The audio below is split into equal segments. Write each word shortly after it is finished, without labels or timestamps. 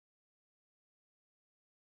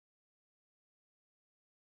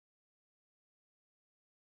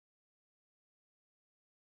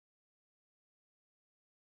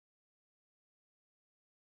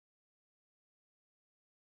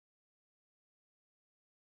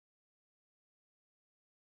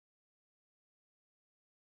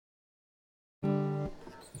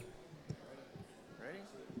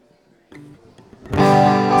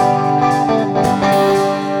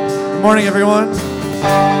Good morning, everyone.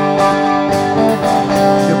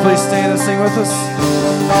 Can you please stand and sing with us?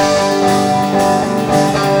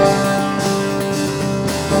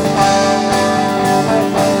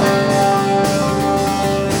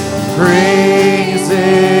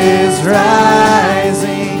 Praises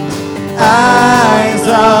rising, eyes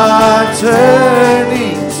are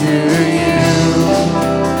turning to you.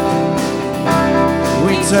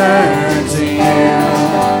 We turn to you.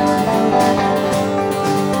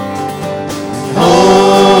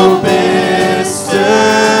 Hope is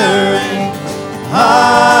stirring,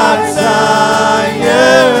 hearts are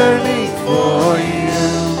yearning for you.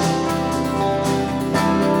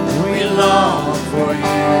 We long for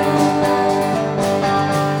you.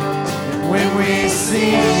 And when we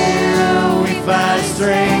see you, we find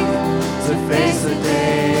strength to face the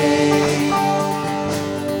day.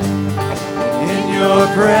 In your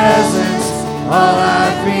presence, all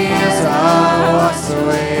our fears are washed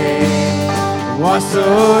away. Washed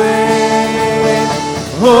away.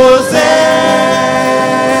 Hosanna,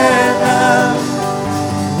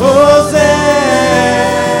 Hosanna.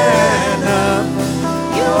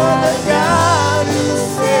 You're the God who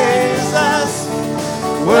saves us,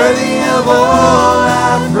 worthy of all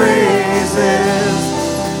our praises.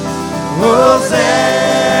 Hosanna,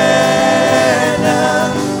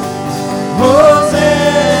 Hosanna.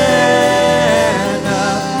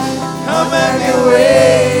 Come and your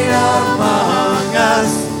way among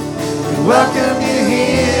us. We welcome you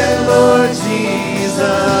here, Lord Jesus.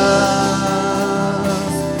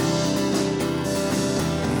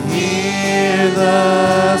 Hear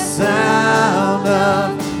the sound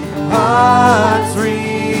of hearts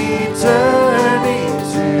returning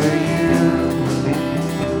to you.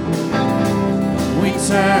 We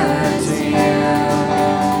turn to you.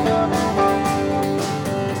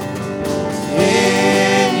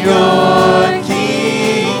 In your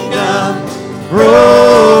kingdom,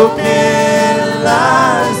 broken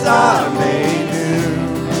lives are made new.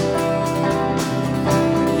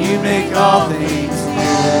 You make all things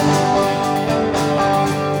new.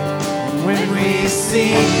 When we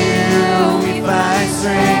see you, we find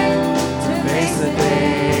strength to face the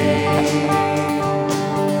day.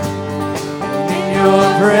 In your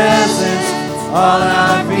presence, all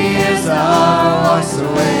our fears are washed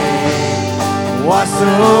away. Washed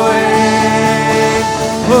away.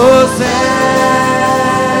 Hosanna,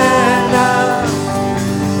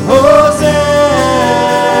 Hosanna.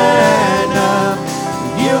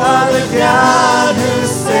 You are the God who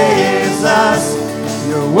saves us.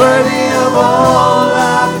 You're worthy of all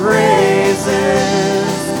our praises.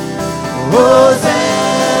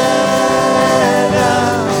 Hosanna,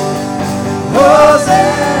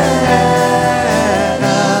 Hosanna.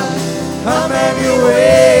 Come have your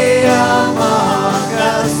way among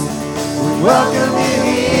us. We welcome you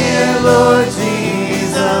here, Lord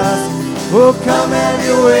Jesus. Oh, come have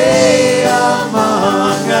your way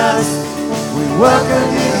among us. We welcome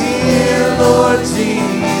you here, Lord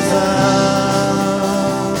Jesus.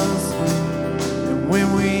 And when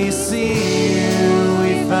we see you,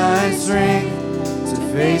 we find strength to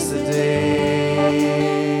face the day.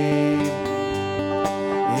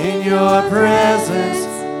 In your presence,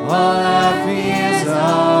 all our fears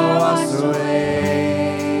are washed away.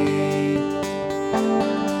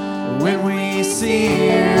 When we see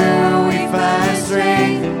you, we find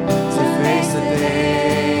strength to face the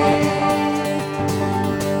day.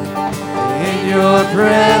 In your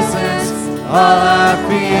presence, all our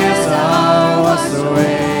fears are washed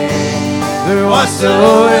away. They're washed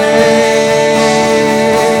away.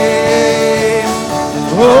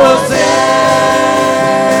 Hosanna,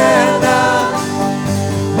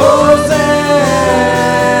 Hosanna.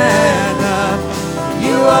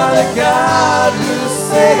 You are the God who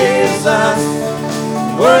saves us,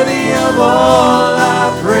 worthy of all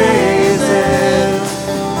our praises.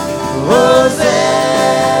 Hosanna,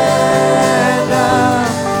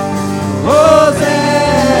 Hosanna.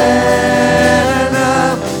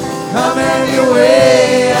 Come have your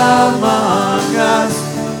way among us.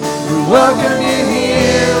 We welcome you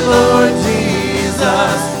here, Lord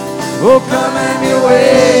Jesus. Oh, come have your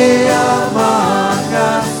way among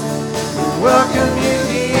us. We welcome you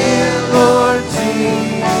here, Lord Jesus.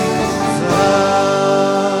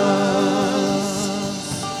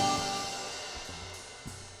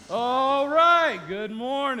 All right, good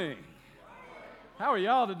morning. How are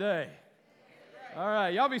y'all today? All right,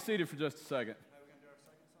 y'all be seated for just a second.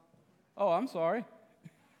 Oh, I'm sorry.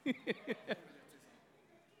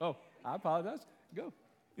 Oh, I apologize. Go.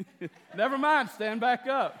 Never mind, stand back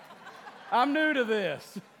up. I'm new to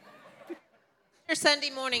this. Your Sunday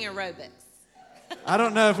morning aerobics. I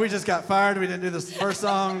don't know if we just got fired. We didn't do this first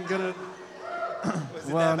song.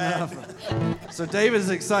 Well, no. So David's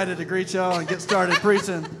excited to greet y'all and get started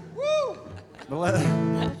preaching. Woo! But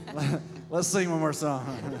let's sing one more song.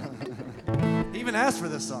 He even asked for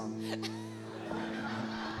this song.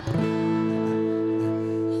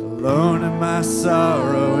 Alone in my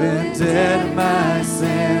sorrow and dead in my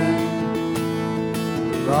sin,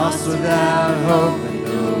 lost without hope and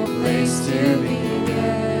no place to begin.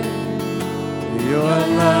 Your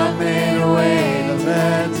love made a way to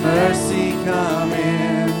let mercy come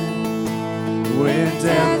in. When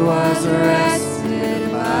death was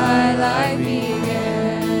arrested, my life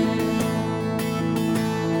began.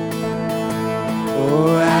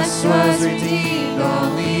 Oh, ash was redeemed,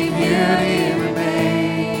 only beauty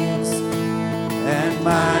remains, and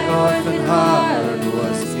my orphan heart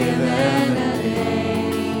was given a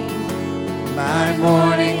name. My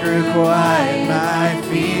mourning grew quiet, my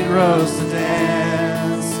feet rose to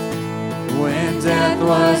dance. When death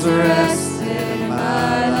was arrested,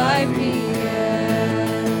 my life began.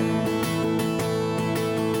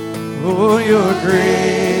 Oh, your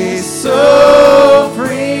grace so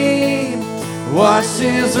free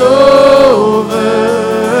washes over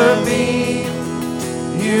me.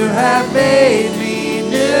 You have made me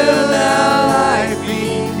new, now life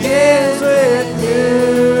begins with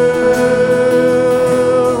you.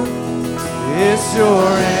 It's your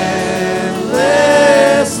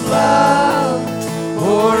endless love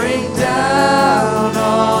pouring down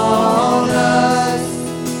on us.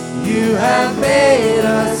 You have made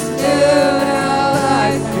us new, now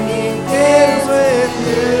life begins with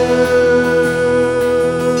you.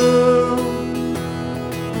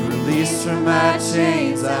 Released from my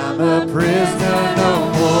chains, I'm a prisoner no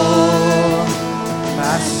more.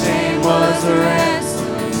 My shame was a ransom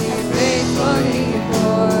you faithfully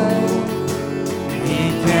bore. He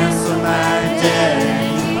canceled my debt and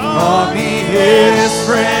he called me his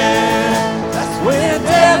friend. That's when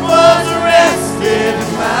death was arrested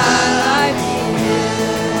and my life began.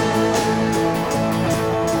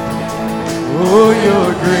 Oh, your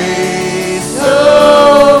grace so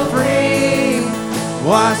free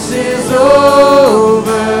washes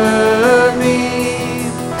over me.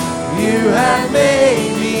 You have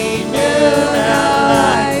made me new, now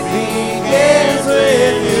life begins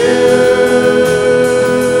with you.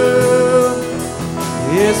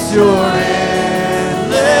 It's your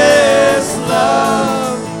endless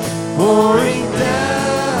love pouring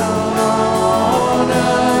down on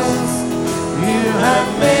us. You have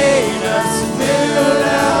made us new,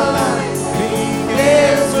 now life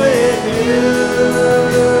begins with you.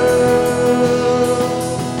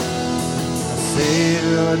 A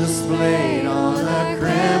Savior displayed on the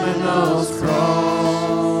criminal's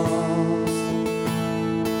cross.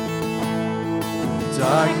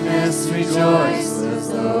 Darkness rejoiced as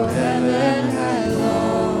though heaven had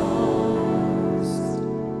lost.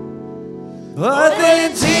 But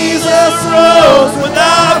then Jesus rose with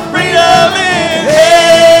our freedom in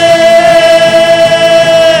hand.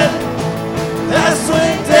 That's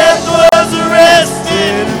when death was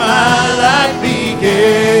arrested and my life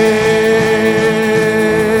began.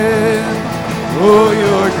 Oh,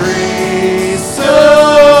 your grace so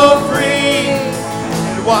free,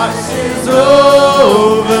 it washes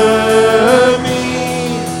over me.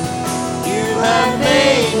 You have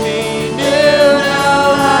made me new,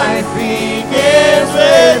 now life begins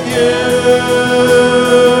with you.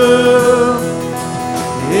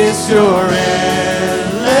 It's your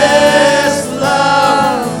endless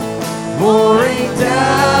love pouring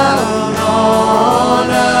down on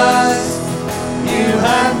us. You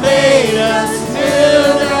have made us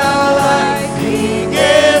new, now life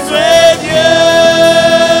begins with you.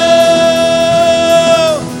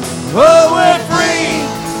 Oh, we're free,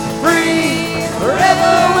 free,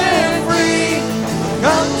 forever we're free.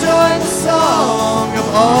 Come join the song of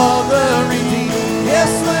all the redeemed. Yes,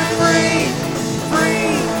 we're free,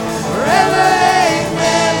 free, forever,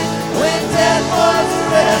 amen. When death was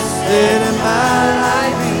arrested and my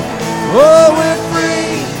life began. Oh, we're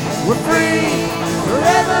free,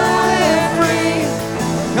 forever we're free.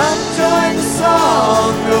 Come join the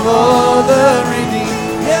song of all the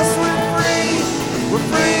redeemed. Yes, we're free,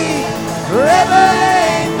 forever,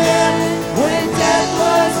 amen. When death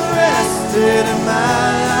was arrested and my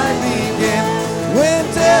life began. When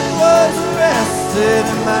death was arrested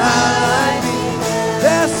and my life began.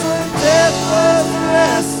 That's when death was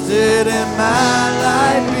arrested and my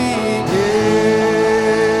life began.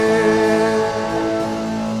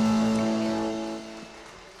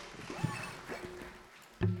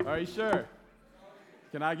 Are you sure?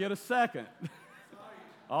 Can I get a second?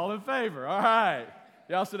 All in favor? All right.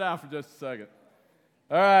 Y'all sit down for just a second.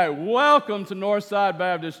 All right, welcome to Northside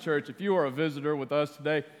Baptist Church. If you are a visitor with us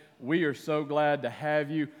today, we are so glad to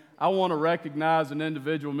have you. I want to recognize an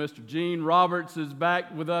individual. Mr. Gene Roberts is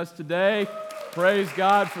back with us today. Praise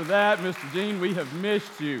God for that. Mr. Gene, we have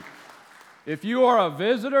missed you. If you are a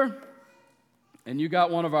visitor and you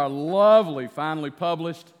got one of our lovely, finally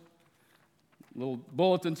published little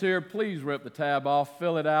bulletins here, please rip the tab off,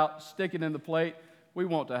 fill it out, stick it in the plate. We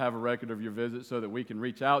want to have a record of your visit so that we can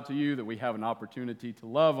reach out to you, that we have an opportunity to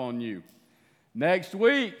love on you. Next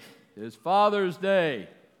week is Father's Day.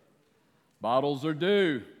 Bottles are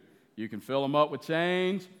due. You can fill them up with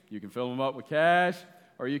change, you can fill them up with cash,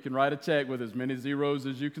 or you can write a check with as many zeros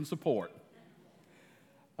as you can support.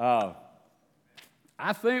 I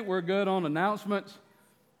think we're good on announcements.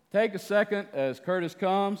 Take a second as Curtis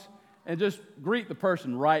comes and just greet the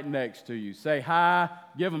person right next to you. Say hi,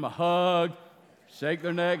 give them a hug, shake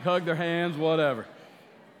their neck, hug their hands, whatever.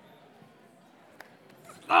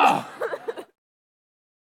 Oh.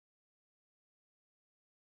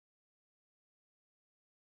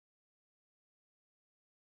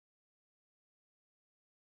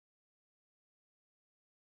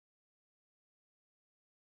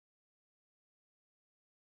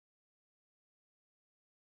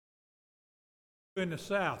 In the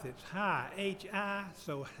South, it's hi, H-I,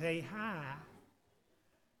 so say hi.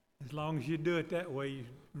 As long as you do it that way, you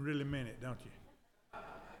really mean it, don't you?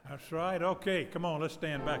 That's right. Okay, come on, let's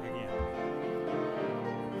stand back again.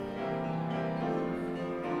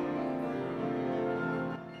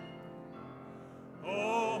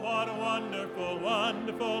 Oh, what a wonderful,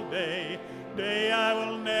 wonderful day I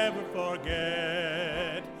will never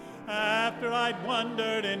forget. After I'd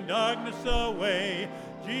wandered in darkness away,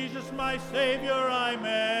 Jesus, my Savior, I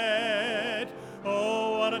met.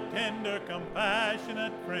 Oh, what a tender,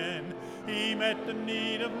 compassionate friend. He met the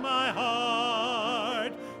need of my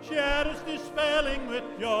heart. Shadows dispelling with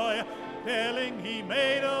joy, telling He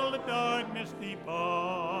made all the darkness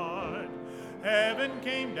depart. Heaven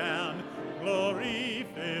came down, glory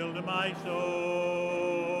filled my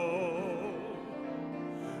soul.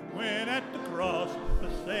 When at the cross the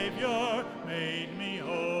Savior made me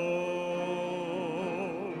whole.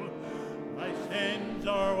 My sins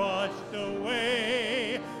are washed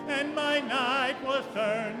away, and my night was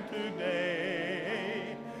turned to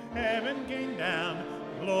day. Heaven came down,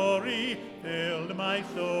 glory filled my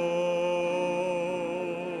soul.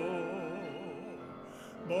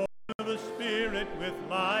 Born of the Spirit with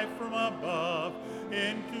life from above,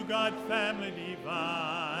 into God's family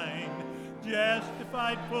divine.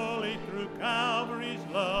 Justified fully through Calvary's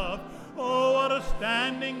love, oh, what a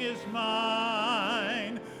standing is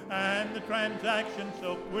mine. And the transaction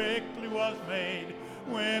so quickly was made,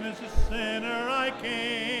 when as a sinner I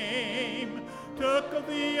came. Took of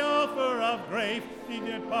the offer of grace, He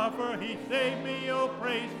did offer, He saved me, oh,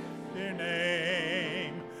 praise His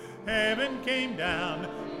name. Heaven came down,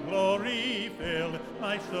 glory filled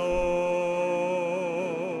my soul.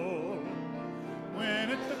 When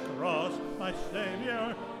at the cross my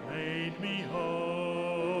Savior made me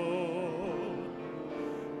whole.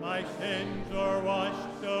 My sins were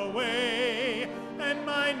washed away, and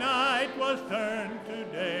my night was turned to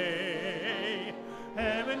day.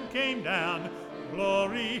 Heaven came down,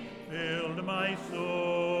 glory filled my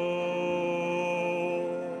soul.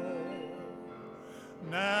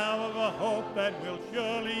 Now of a hope that will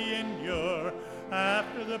surely endure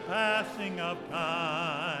after the passing of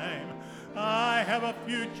time, I have a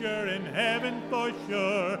future in heaven for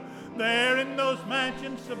sure, there in those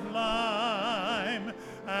mansions sublime.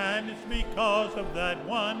 And it's because of that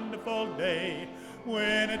wonderful day,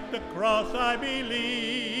 when at the cross I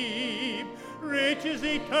believe, riches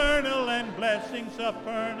eternal and blessings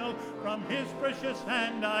supernal from His precious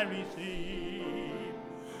hand I receive.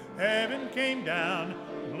 Heaven came down,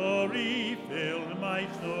 glory filled my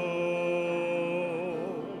soul.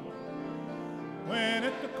 When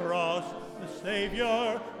at the cross the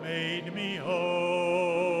Savior made me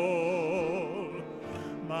whole.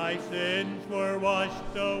 My sins were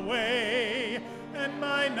washed away, and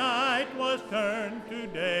my night was turned to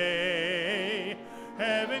day.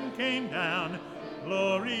 Heaven came down,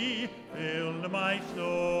 glory filled my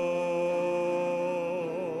soul.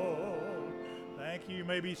 Thank you. You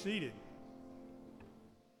may be seated.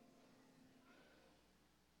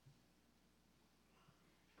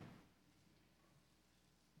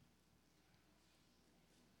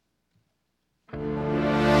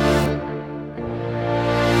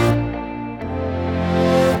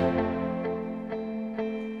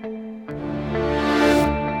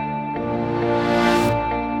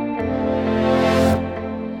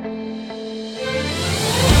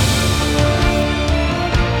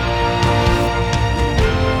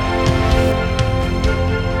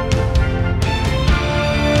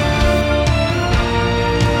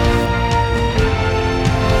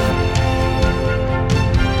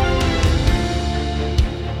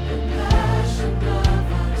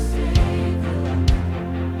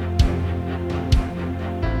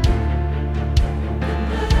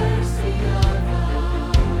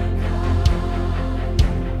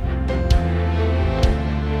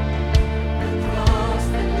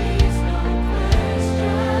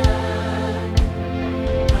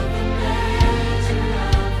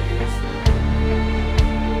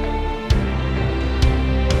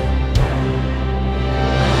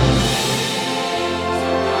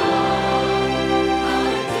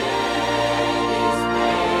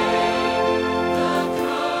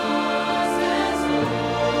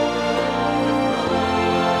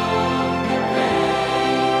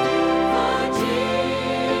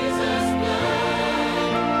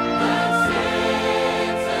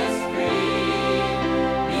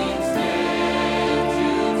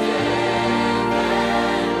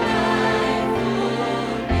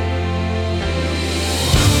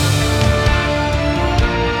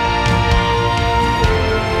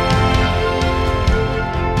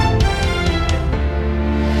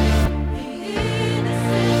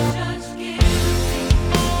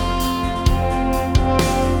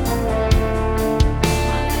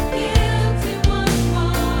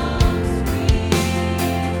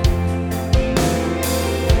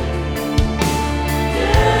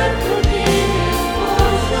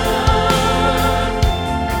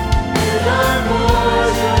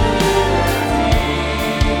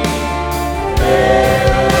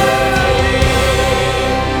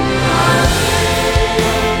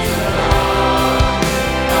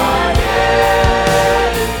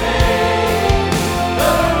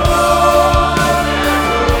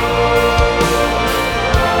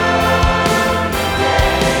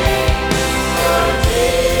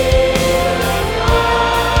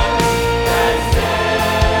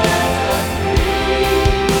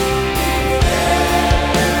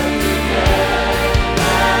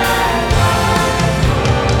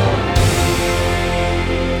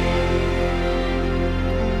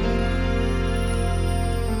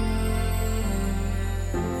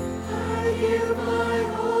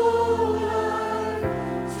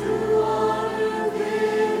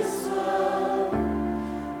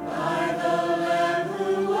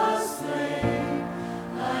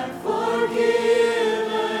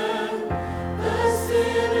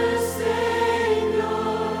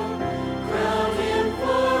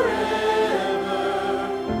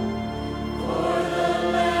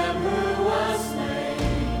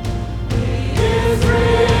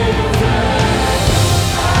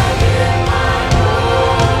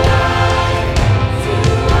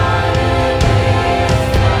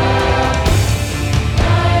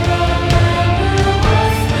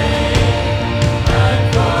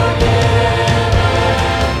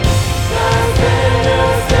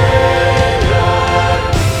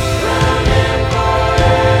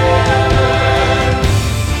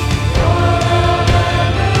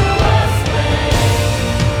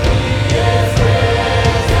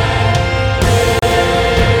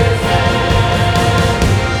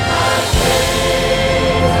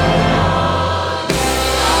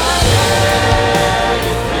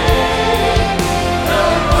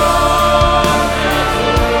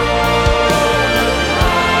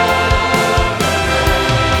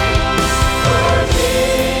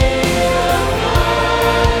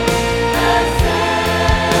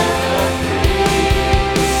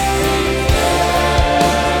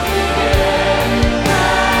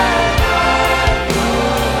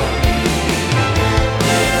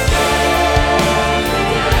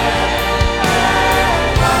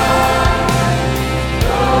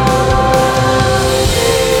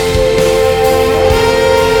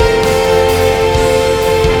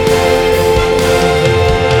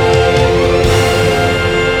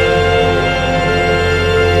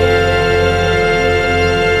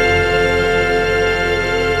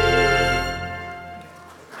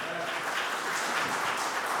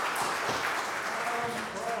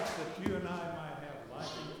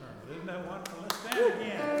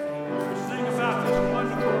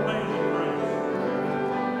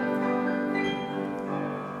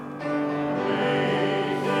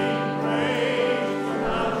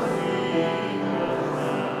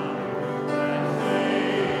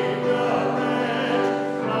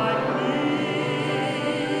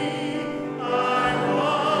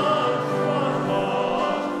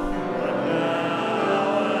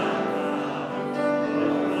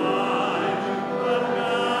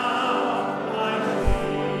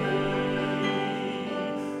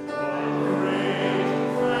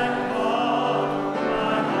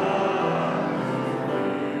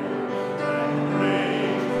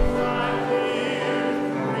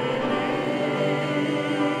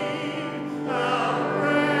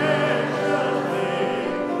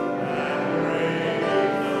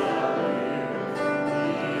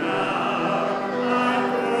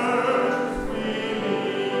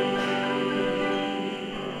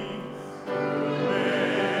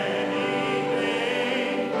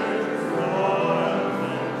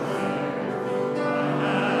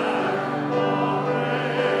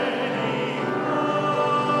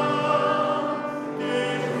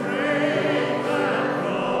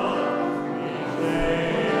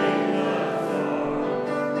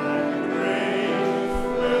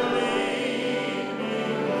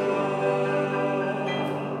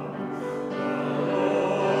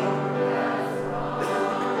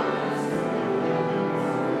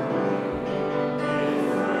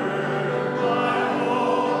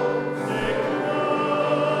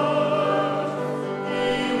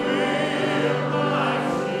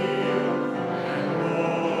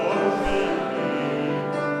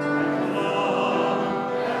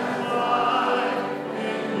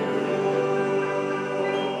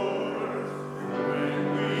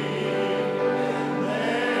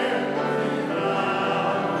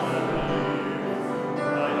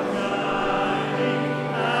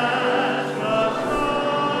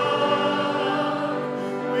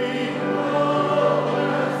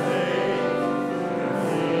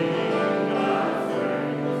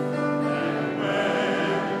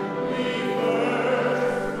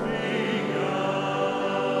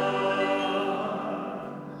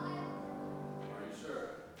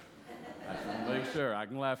 I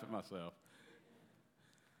can laugh at myself.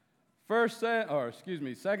 2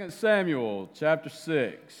 Samuel chapter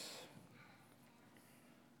 6.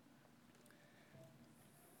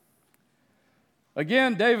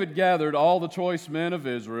 Again, David gathered all the choice men of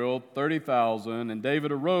Israel, 30,000, and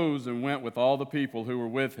David arose and went with all the people who were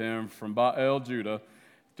with him from Baal, Judah,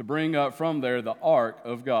 to bring up from there the ark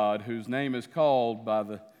of God, whose name is called by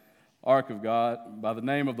the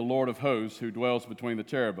name of the Lord of hosts, who dwells between the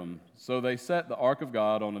cherubim. So they set the ark of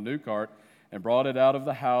God on a new cart and brought it out of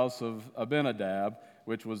the house of Abinadab,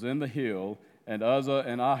 which was in the hill. And Uzzah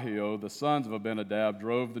and Ahio, the sons of Abinadab,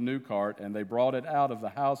 drove the new cart, and they brought it out of the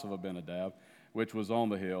house of Abinadab, which was on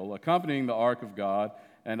the hill, accompanying the ark of God.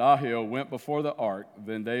 And Ahio went before the ark.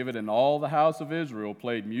 Then David and all the house of Israel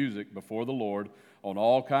played music before the Lord on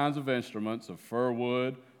all kinds of instruments of fir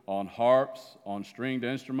wood, on harps, on stringed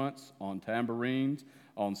instruments, on tambourines,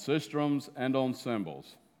 on sistrums, and on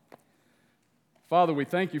cymbals. Father, we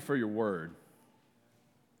thank you for your word.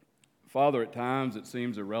 Father, at times it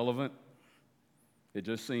seems irrelevant. It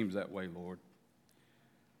just seems that way, Lord.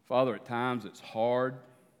 Father, at times it's hard,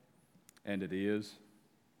 and it is.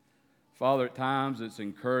 Father, at times it's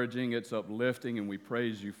encouraging, it's uplifting, and we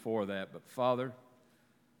praise you for that. But Father,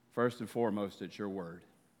 first and foremost, it's your word.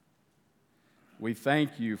 We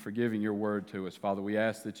thank you for giving your word to us. Father, we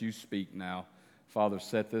ask that you speak now. Father,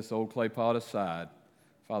 set this old clay pot aside.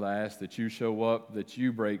 Father, I ask that you show up, that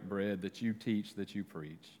you break bread, that you teach, that you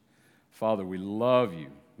preach. Father, we love you.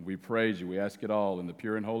 We praise you. We ask it all in the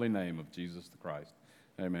pure and holy name of Jesus the Christ.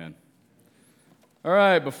 Amen. All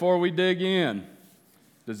right, before we dig in,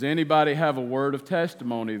 does anybody have a word of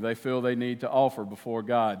testimony they feel they need to offer before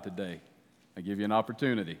God today? I give you an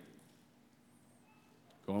opportunity.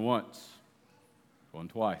 Going once. Going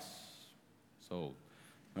twice. Sold.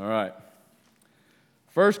 All right.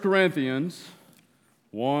 1 Corinthians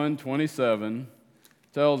 1:27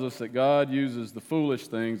 tells us that God uses the foolish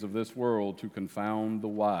things of this world to confound the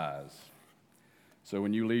wise. So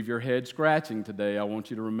when you leave your head scratching today, I want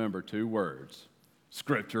you to remember two words: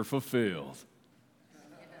 Scripture fulfilled.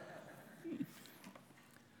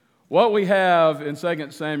 What we have in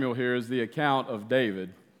 2 Samuel here is the account of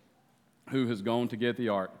David, who has gone to get the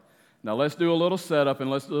ark. Now let's do a little setup and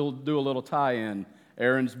let's do a little tie-in.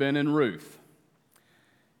 Aaron's been in Ruth.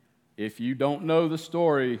 If you don't know the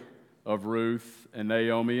story of Ruth and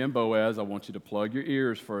Naomi and Boaz, I want you to plug your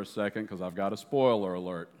ears for a second because I've got a spoiler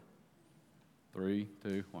alert. 3,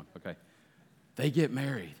 2, 1. Okay. They get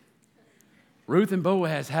married. Ruth and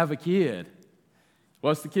Boaz have a kid.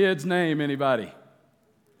 What's the kid's name, anybody?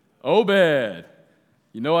 Obed.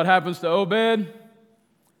 You know what happens to Obed?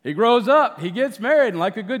 He grows up. He gets married, and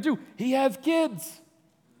like a good Jew, he has kids.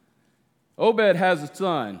 Obed has a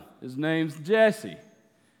son. His name's Jesse.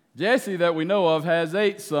 Jesse, that we know of, has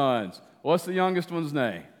 8 sons. What's the youngest one's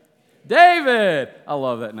name? David. I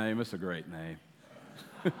love that name. It's a great name.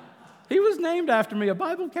 He was named after me. A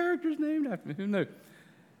Bible character's named after me. Who knew?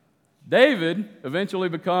 David eventually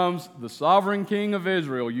becomes the sovereign king of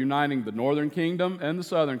Israel, uniting the northern kingdom and the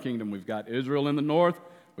southern kingdom. We've got Israel in the north.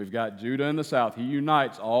 We've got Judah in the south. He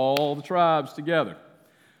unites all the tribes together.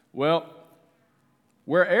 Well,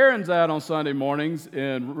 where Aaron's at on Sunday mornings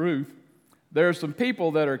in Ruth, there's some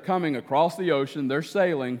people that are coming across the ocean. They're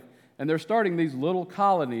sailing, and they're starting these little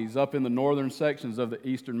colonies up in the northern sections of the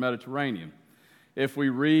eastern Mediterranean. If we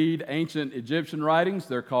read ancient Egyptian writings,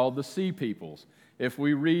 they're called the Sea Peoples. If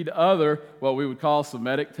we read other, what we would call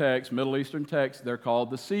Semitic texts, Middle Eastern texts, they're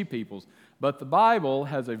called the Sea Peoples. But the Bible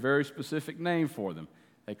has a very specific name for them.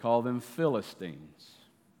 They call them Philistines.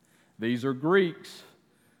 These are Greeks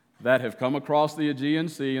that have come across the Aegean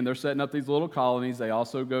Sea, and they're setting up these little colonies. They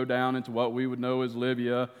also go down into what we would know as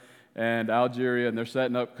Libya and Algeria, and they're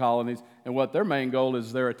setting up colonies. And what their main goal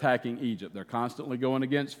is, they're attacking Egypt. They're constantly going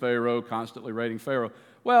against Pharaoh, constantly raiding Pharaoh.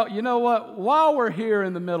 Well, you know what? While we're here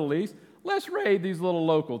in the Middle East, let's raid these little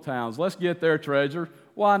local towns. Let's get their treasure.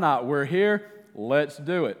 Why not? We're here. Let's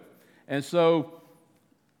do it. And so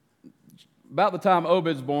about the time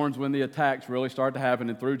Obed's born is when the attacks really start to happen,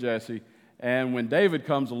 and through Jesse. And when David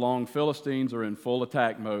comes along, Philistines are in full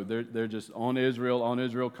attack mode. They're just on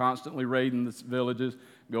Israel, constantly raiding the villages,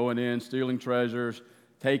 going in, stealing treasures,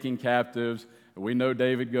 taking captives. We know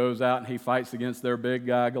David goes out and he fights against their big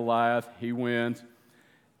guy, Goliath. He wins.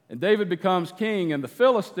 And David becomes king, and the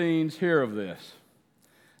Philistines hear of this.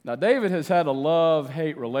 Now, David has had a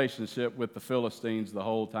love-hate relationship with the Philistines the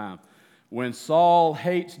whole time. When Saul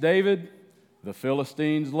hates David, the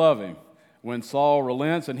Philistines love him. When Saul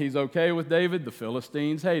relents and he's okay with David, the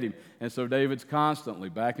Philistines hate him. And so David's constantly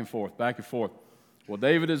back and forth, back and forth. Well,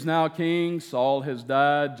 David is now king. Saul has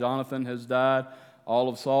died. Jonathan has died. All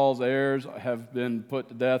of Saul's heirs have been put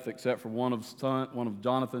to death except for one of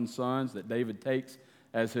Jonathan's sons that David takes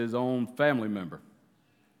as his own family member.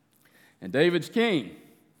 And David's king.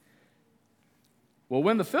 Well,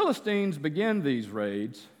 when the Philistines begin these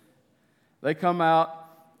raids, they come out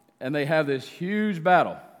and they have this huge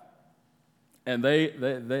battle. And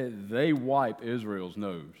they wipe Israel's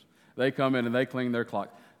nose. They come in and they clean their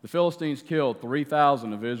clock. The Philistines killed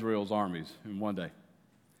 3,000 of Israel's armies in one day.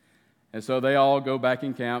 And so they all go back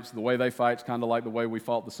in camps. The way they fight is kind of like the way we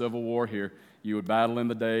fought the Civil War here. You would battle in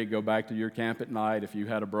the day, go back to your camp at night. If you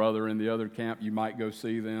had a brother in the other camp, you might go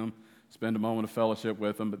see them, spend a moment of fellowship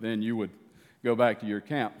with them, but then you would go back to your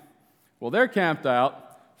camp. Well, they're camped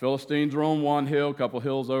out. Philistines are on one hill. A couple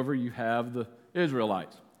hills over, you have the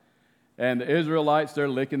Israelites. And the Israelites, they're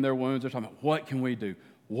licking their wounds. They're talking about, what can we do?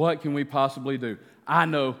 What can we possibly do? I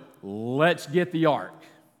know, let's get the ark.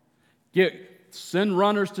 Send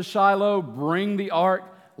runners to Shiloh, bring the ark.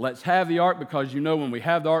 Let's have the ark, because you know when we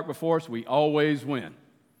have the ark before us, we always win.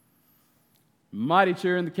 Mighty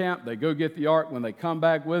cheer in the camp. They go get the ark. When they come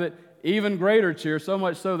back with it, even greater cheer, so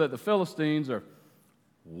much so that the Philistines are,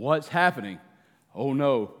 what's happening? Oh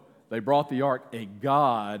no, they brought the ark. A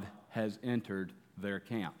god has entered their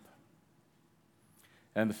camp.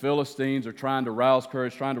 And the Philistines are trying to rouse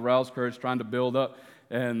courage, trying to build up.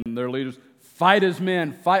 And their leaders, fight as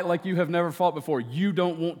men, fight like you have never fought before. You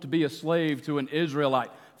don't want to be a slave to an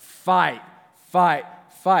Israelite. Fight, fight,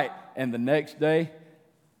 fight. And the next day,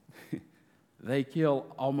 they kill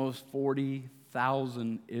almost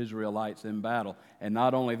 40,000 Israelites in battle. And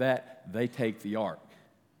not only that, they take the ark.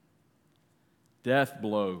 Death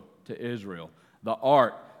blow to Israel. The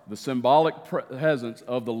ark, the symbolic presence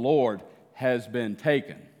of the Lord, has been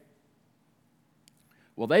taken.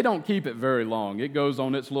 Well, they don't keep it very long. It goes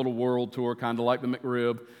on its little world tour, kind of like the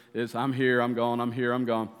McRib. It's I'm here, I'm gone, I'm here, I'm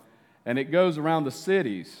gone. And it goes around the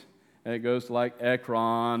cities. And it goes to like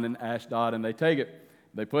Ekron and Ashdod, and they take it.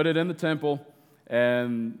 They put it in the temple,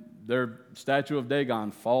 and their statue of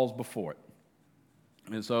Dagon falls before it.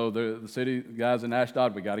 And so the city guys in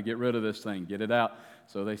Ashdod, we got to get rid of this thing, get it out.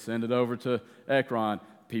 So they send it over to Ekron.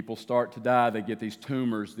 People start to die. They get these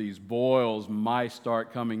tumors, these boils, mice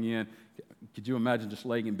start coming in. Could you imagine just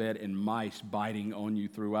laying in bed and mice biting on you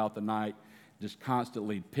throughout the night, just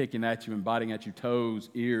constantly picking at you and biting at your toes,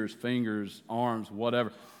 ears, fingers, arms,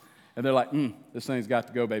 whatever. And they're like, this thing's got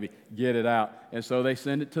to go, baby. Get it out. And so they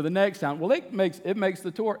send it to the next town. Well, it makes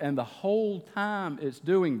the tour. And the whole time it's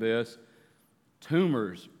doing this,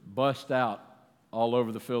 tumors bust out all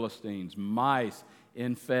over the Philistines. Mice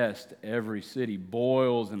infest every city.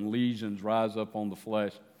 Boils and lesions rise up on the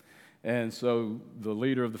flesh. And so the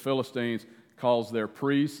leader of the Philistines calls their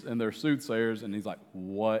priests and their soothsayers, and he's like,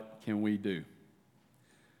 what can we do?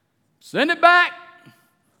 Send it back.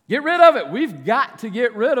 Get rid of it. We've got to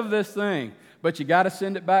get rid of this thing. But you got to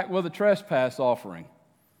send it back with a trespass offering.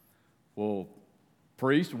 Well,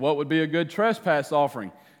 priest, what would be a good trespass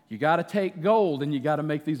offering? You got to take gold and you got to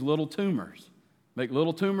make these little tumors. Make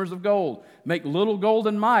little tumors of gold. Make little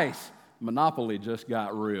golden mice. Monopoly just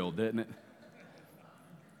got real, didn't it?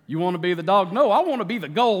 You want to be the dog? No, I want to be the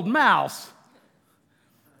gold mouse.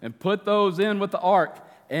 And put those in with the ark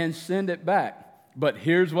and send it back. But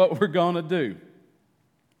here's what we're going to do.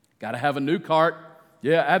 Got to have a new cart.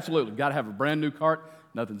 Yeah, absolutely. Got to have a brand new cart.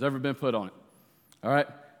 Nothing's ever been put on it. All right.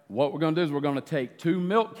 What we're going to do is we're going to take 2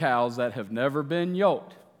 milk cows that have never been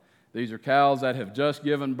yoked. These are cows that have just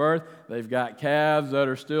given birth. They've got calves that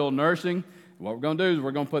are still nursing. What we're going to do is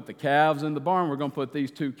we're going to put the calves in the barn. We're going to put these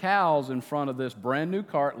 2 cows in front of this brand new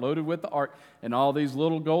cart loaded with the ark and all these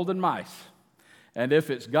little golden mice. And if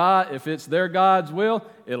it's their God's will,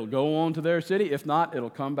 it'll go on to their city. If not, it'll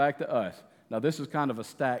come back to us. Now, this is kind of a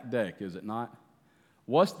stacked deck, is it not?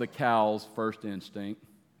 What's the cow's first instinct?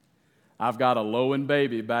 I've got a lowing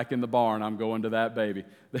baby back in the barn. I'm going to that baby.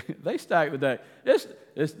 They stack the deck.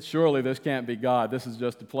 Surely this can't be God. This is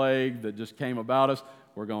just a plague that just came about us.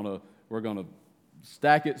 We're going to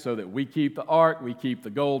stack it so that we keep the ark, we keep the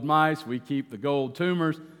gold mice, we keep the gold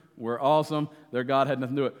tumors. We're awesome. Their God had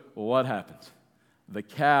nothing to do with it. Well, what happens? The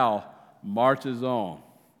cow marches on,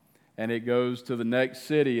 and it goes to the next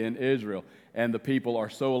city in Israel, and the people are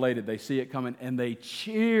so elated. They see it coming, and they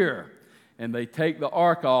cheer, and they take the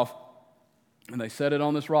ark off, and they set it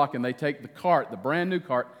on this rock, and they take the cart, the brand new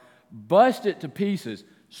cart, bust it to pieces,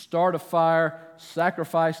 start a fire,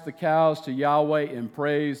 sacrifice the cows to Yahweh in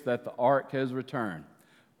praise that the ark has returned.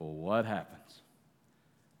 Well, what happens?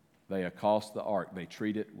 They accost the ark. They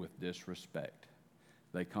treat it with disrespect.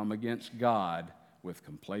 They come against God with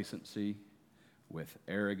complacency, with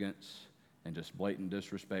arrogance, and just blatant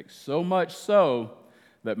disrespect. So much so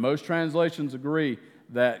that most translations agree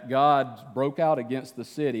that God broke out against the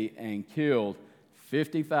city and killed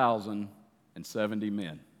 50,070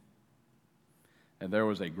 men. And there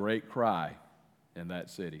was a great cry in that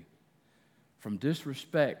city from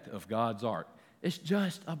disrespect of God's ark. It's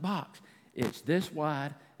just a box. It's this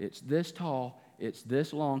wide, it's this tall, it's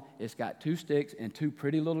this long, it's got 2 sticks and 2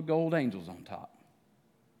 pretty little gold angels on top.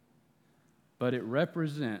 But it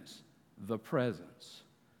represents the presence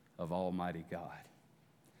of Almighty God.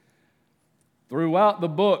 Throughout the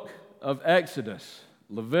book of Exodus,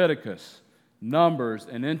 Leviticus, Numbers,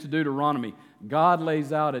 and into Deuteronomy, God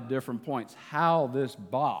lays out at different points how this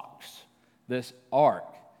box, this ark,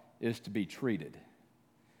 is to be treated.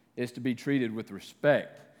 It's to be treated with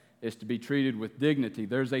respect. It's to be treated with dignity.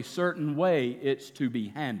 There's a certain way it's to be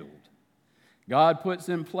handled. God puts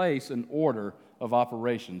in place an order of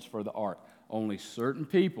operations for the ark. Only certain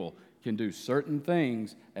people can do certain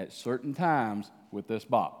things at certain times with this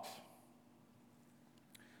box.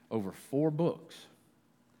 Over 4 books.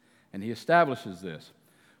 And he establishes this.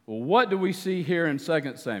 Well, what do we see here in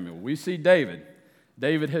 2 Samuel? We see David.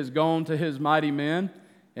 David has gone to his mighty men,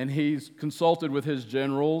 and he's consulted with his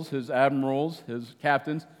generals, his admirals, his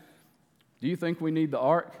captains. Do you think we need the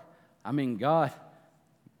ark? I mean, God's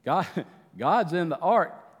in the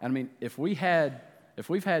ark. I mean, if we've had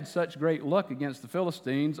such great luck against the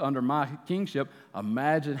Philistines under my kingship,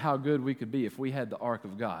 imagine how good we could be if we had the ark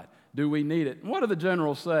of God. Do we need it? And what do the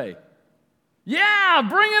generals say? Yeah,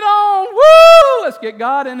 bring it on. Woo! Let's get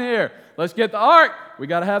God in here. Let's get the ark. We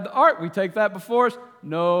got to have the ark. We take that before us.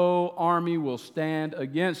 No army will stand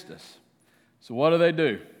against us. So what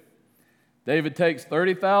do? David takes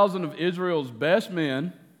 30,000 of Israel's best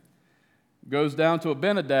men, goes down to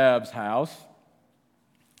Abinadab's house,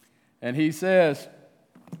 and he says,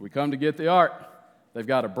 we come to get the ark. They've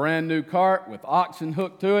got a brand new cart with oxen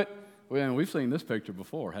hooked to it. We've seen this picture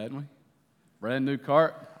before, hadn't we? Brand new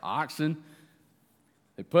cart, oxen.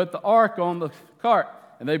 They put the ark on the cart,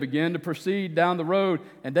 and they begin to proceed down the road,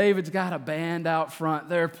 and David's got a band out front.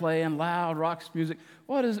 They're playing loud rock music.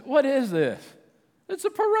 What is this? It's a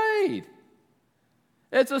parade.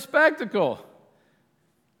 It's a spectacle.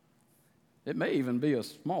 It may even be a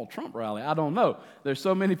small Trump rally. I don't know. There's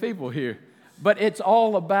so many people here. But it's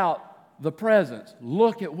all about the presence.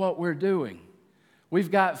 Look at what we're doing.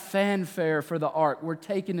 We've got fanfare for the ark. We're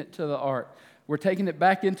taking it to the ark. We're taking it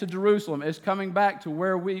back into Jerusalem. It's coming back to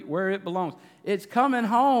where it belongs. It's coming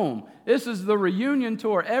home. This is the reunion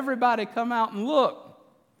tour. Everybody come out and look.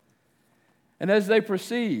 And as they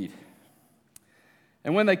proceed,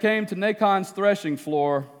 and when they came to Nachon's threshing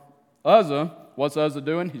floor, Uzzah, what's Uzzah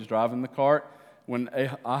doing? He's driving the cart. When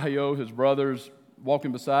Ahio, his brother's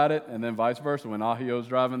walking beside it, and then vice versa. When Ahio's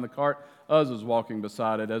driving the cart, Uzzah's walking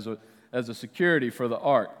beside it as a security for the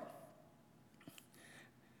ark.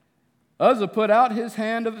 Uzzah put out his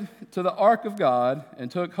hand to the ark of God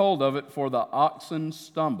and took hold of it, for the oxen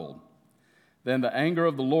stumbled. Then the anger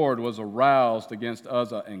of the Lord was aroused against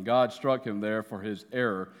Uzzah, and God struck him there for his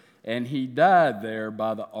error. And he died there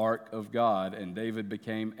by the ark of God. And David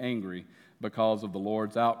became angry because of the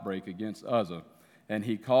Lord's outbreak against Uzzah. And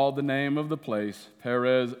he called the name of the place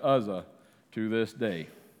Perez Uzzah to this day.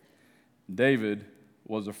 David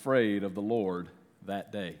was afraid of the Lord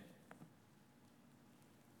that day.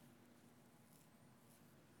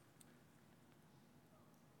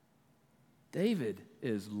 David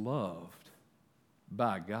is loved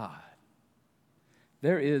by God.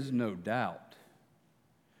 There is no doubt.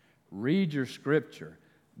 Read your scripture.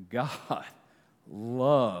 God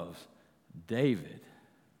loves David.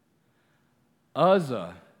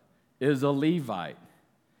 Uzzah is a Levite.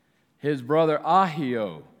 His brother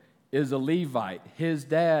Ahio is a Levite. His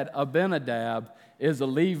dad Abinadab is a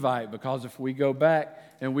Levite, because if we go back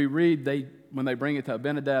and we read, when they bring it to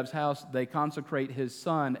Abinadab's house, they consecrate his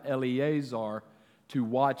son Eleazar to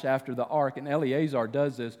watch after the ark. And Eleazar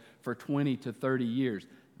does this for 20 to 30 years.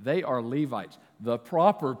 They are Levites. The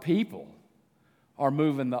proper people are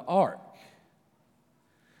moving the ark.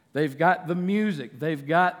 They've got the music. They've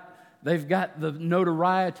got the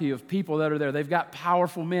notoriety of people that are there. They've got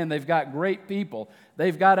powerful men. They've got great people.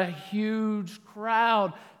 They've got a huge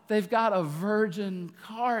crowd. They've got a virgin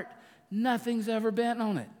cart. Nothing's ever been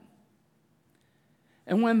on it.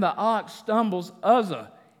 And when the ox stumbles,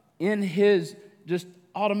 Uzzah, in his just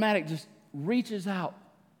automatic, just reaches out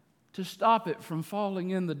to stop it from falling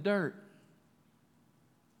in the dirt.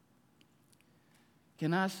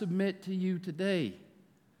 Can I submit to you today,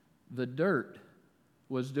 the dirt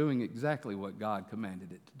was doing exactly what God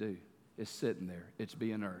commanded it to do. It's sitting there. It's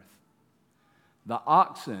being earth. The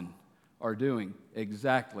oxen are doing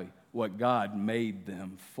exactly what God made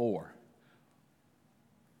them for.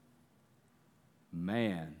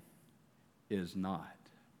 man is not.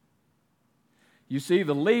 You see,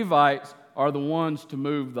 the Levites are the ones to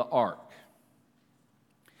move the ark.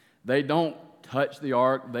 They don't touch the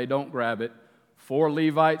ark. They don't grab it. 4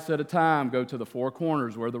 Levites at a time go to the 4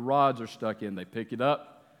 corners where the rods are stuck in. They pick it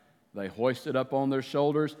up. They hoist it up on their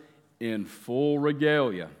shoulders in full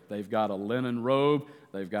regalia. They've got a linen robe.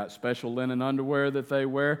 They've got special linen underwear that they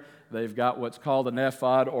wear. They've got what's called an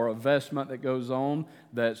ephod, or a vestment that goes on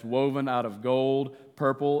that's woven out of gold,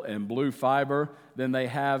 purple, and blue fiber. Then they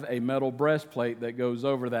have a metal breastplate that goes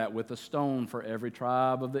over that with a stone for every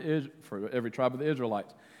tribe of the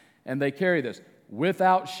Israelites. And they carry this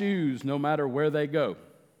without shoes no matter where they go.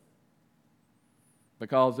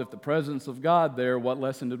 Because if the presence of God there, what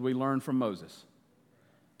lesson did we learn from Moses?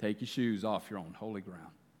 Take your shoes off, you're on holy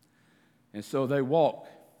ground. And so they walk,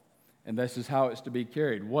 and this is how it's to be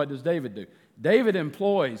carried. What does David do? David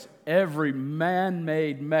employs every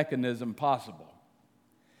man-made mechanism possible.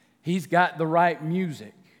 He's got the right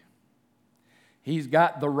music. He's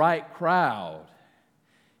got the right crowd.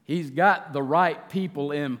 He's got the right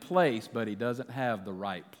people in place, but he doesn't have the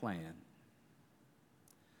right plan.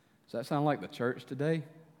 Does that sound like the church today?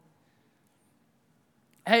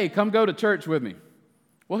 Hey, come go to church with me.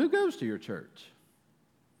 Well, who goes to your church?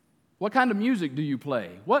 What kind of music do you play?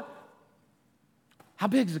 How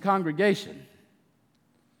big is the congregation?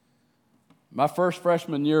 My first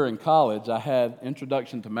freshman year in college, I had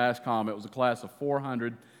Introduction to Mass Comm. It was a class of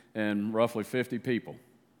 400 and roughly 50 people.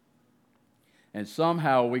 And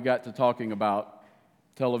somehow we got to talking about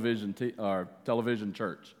television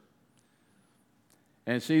church.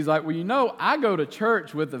 And she's like, well, you know, I go to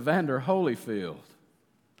church with Evander Holyfield.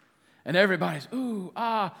 And everybody's, ooh,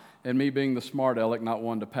 ah. And me being the smart aleck, not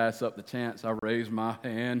one to pass up the chance, I raised my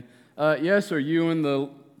hand. Yes, sir, you in the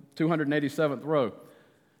 287th row.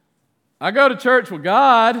 I go to church with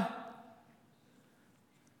God.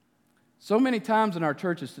 So many times in our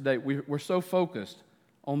churches today, we're so focused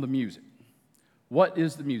on the music. What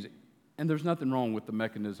is the music? And there's nothing wrong with the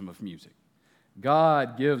mechanism of music.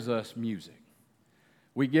 God gives us music.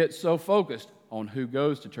 We get so focused on who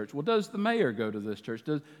goes to church. Well, does the mayor go to this church?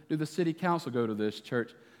 Do the city council go to this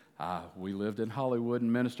church? We lived in Hollywood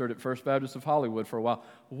and ministered at First Baptist of Hollywood for a while.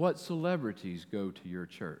 What celebrities go to your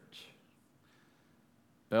church?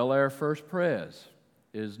 Bel Air First Pres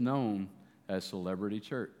is known as Celebrity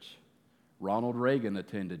Church. Ronald Reagan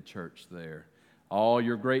attended church there. All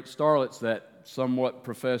your great starlets that somewhat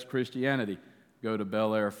profess Christianity go to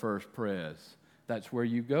Bel Air First Pres. That's where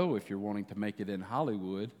you go if you're wanting to make it in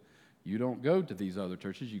Hollywood. You don't go to these other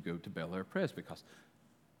churches, you go to Bel Air Pres because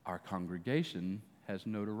our congregation has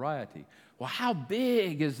notoriety. Well, how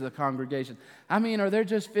big is the congregation? I mean, are there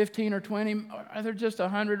just 15 or 20? Are there just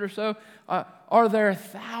 100 or so? Are there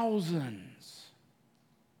thousands?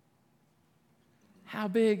 How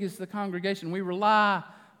big is the congregation? We rely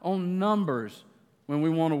on numbers when we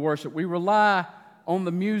want to worship. We rely on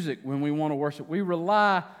the music when we want to worship. We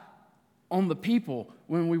rely on the people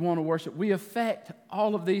when we want to worship. We affect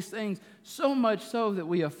all of these things, so much so that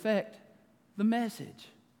we affect the message.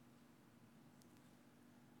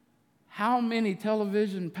 How many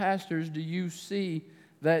television pastors do you see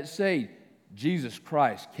that say, Jesus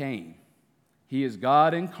Christ came? He is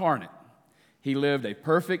God incarnate. He lived a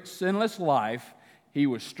perfect, sinless life. He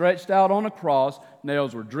was stretched out on a cross.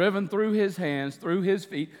 Nails were driven through his hands, through his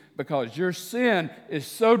feet, because your sin is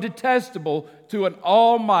so detestable to an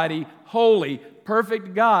almighty, holy,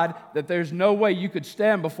 perfect God that there's no way you could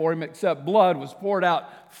stand before him except blood was poured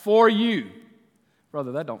out for you.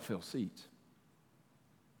 Brother, that don't fill seats.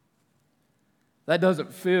 That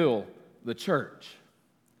doesn't fill the church.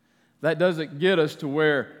 That doesn't get us to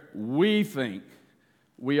where we think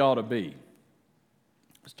we ought to be.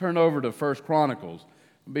 Let's turn over to 1 Chronicles.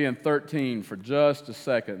 We'll be in 13 for just a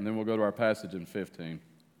second, and then we'll go to our passage in 15.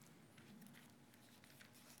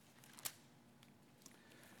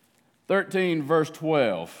 13, verse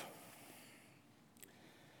 12.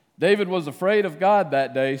 David was afraid of God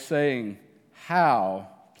that day, saying, how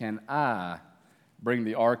can I bring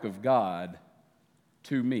the ark of God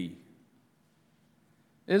to me?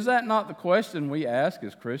 Is that not the question we ask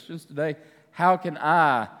as Christians today? How can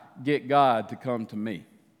I get God to come to me?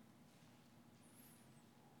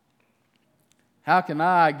 How can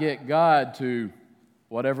I get God to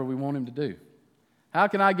whatever we want him to do? How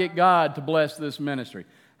can I get God to bless this ministry?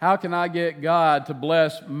 How can I get God to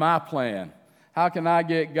bless my plan? How can I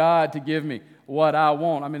get God to give me what I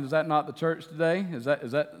want? I mean, is that not the church today? Is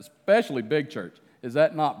that especially big church? Is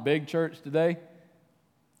that not big church today?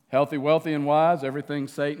 Healthy, wealthy, and wise, everything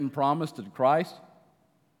Satan promised to Christ.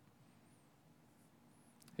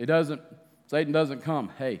 Satan doesn't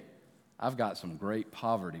come, hey, I've got some great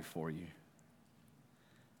poverty for you.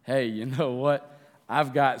 Hey, you know what?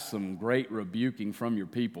 I've got some great rebuking from your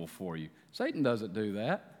people for you. Satan doesn't do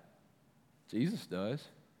that. Jesus does.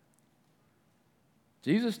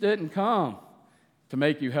 Jesus didn't come to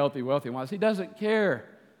make you healthy, wealthy, and wise. He doesn't care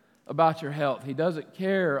about your health. He doesn't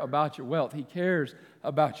care about your wealth. He cares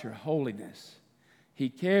about your holiness. He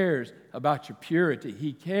cares about your purity.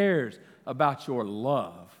 He cares about your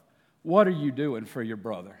love. What are you doing for your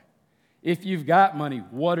brother? If you've got money,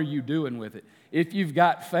 what are you doing with it? If you've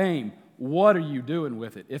got fame, what are you doing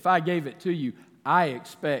with it? If I gave it to you, I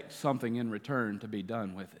expect something in return to be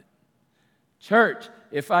done with it. Church,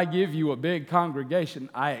 if I give you a big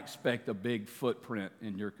congregation, I expect a big footprint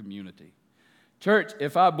in your community. Church,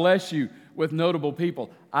 if I bless you with notable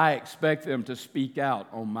people, I expect them to speak out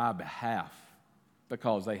on my behalf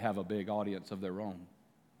because they have a big audience of their own.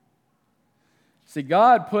 See,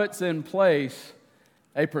 God puts in place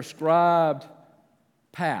a prescribed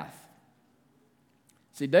path.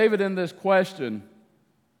 See, David in this question,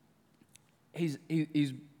 he's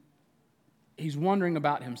wondering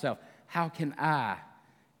about himself. How can I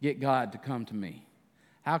get God to come to me?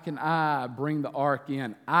 How can I bring the ark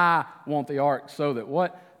in? I want the ark so that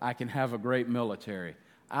what? I can have a great military.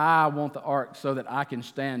 I want the ark so that I can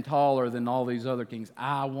stand taller than all these other kings.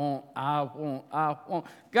 I want.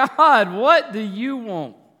 God, what do you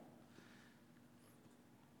want?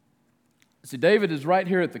 See, David is right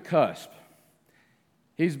here at the cusp.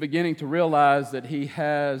 He's beginning to realize that he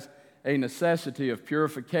has a necessity of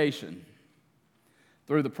purification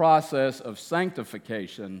through the process of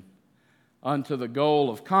sanctification unto the goal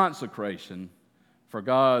of consecration for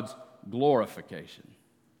God's glorification.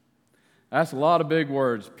 That's a lot of big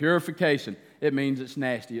words. Purification, it means it's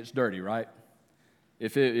nasty, it's dirty, right?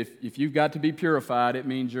 If you've got to be purified, it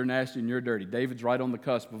means you're nasty and you're dirty. David's right on the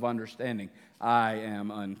cusp of understanding, I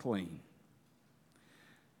am unclean.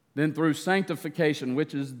 Then through sanctification,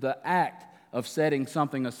 which is the act of setting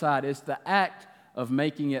something aside, it's the act of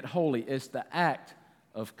making it holy, it's the act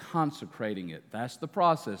of consecrating it. That's the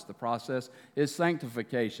process. The process is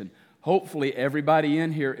sanctification. Hopefully everybody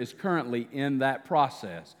in here is currently in that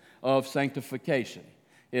process of sanctification.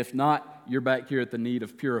 If not, you're back here at the need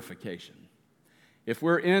of purification. If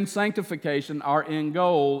we're in sanctification, our end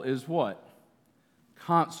goal is what?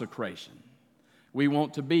 Consecration. We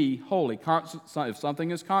want to be holy. If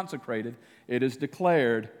something is consecrated, it is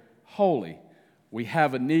declared holy. We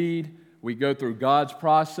have a need. We go through God's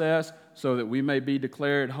process so that we may be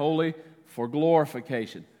declared holy for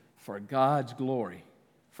glorification, for God's glory,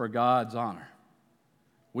 for God's honor.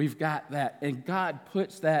 We've got that, and God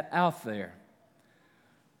puts that out there.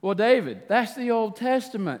 Well, David, that's the Old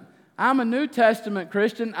Testament. I'm a New Testament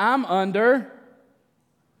Christian. I'm under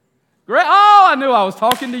grace. Oh, I knew I was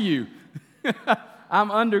talking to you. I'm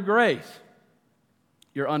under grace.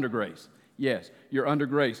 You're under grace. Yes, you're under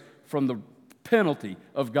grace from the penalty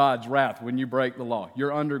of God's wrath when you break the law.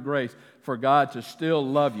 You're under grace for God to still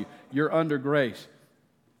love you. You're under grace.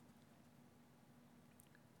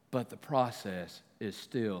 But the process is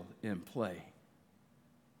still in play.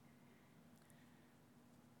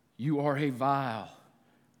 You are a vile,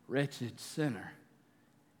 wretched sinner.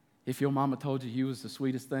 If your mama told you was the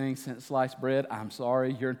sweetest thing since sliced bread, I'm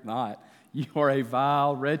sorry, you're not. You are a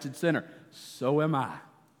vile, wretched sinner. So am I.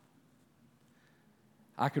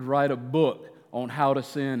 I could write a book on how to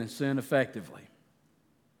sin and sin effectively.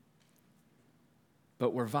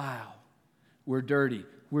 But we're vile. We're dirty.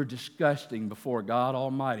 We're disgusting before God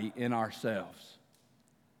Almighty in ourselves.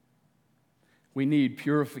 We need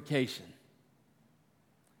purification.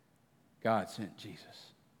 God sent Jesus.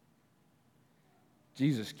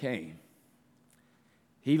 Jesus came.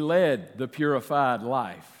 He led the purified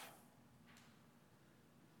life.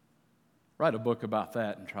 Write a book about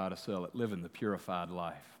that and try to sell it. Living the purified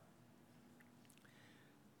life.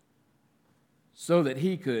 So that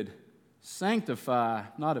he could sanctify,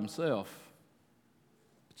 not himself,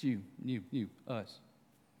 but you, us.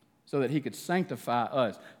 So that he could sanctify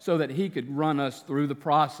us. So that he could run us through the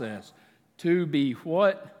process to be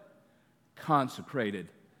what? Consecrated.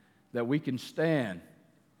 That we can stand.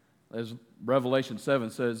 As Revelation 7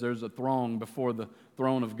 says, there's a throng before the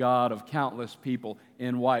throne of God of countless people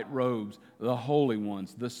in white robes, the holy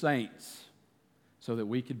ones, the saints, so that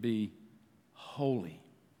we could be holy.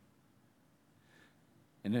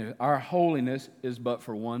 And our holiness is but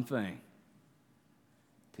for one thing,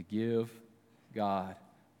 to give God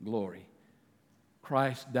glory.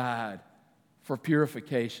 Christ died for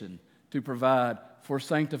purification, to provide for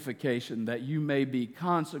sanctification, that you may be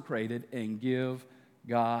consecrated and give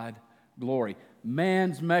God glory.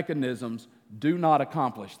 Man's mechanisms do not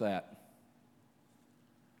accomplish that.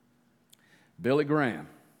 Billy Graham.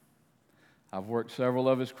 I've worked several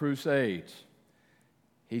of his crusades.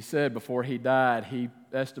 He said before he died, he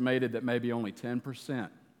estimated that maybe only 10%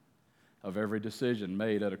 of every decision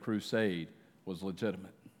made at a crusade was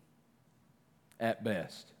legitimate, at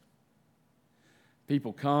best.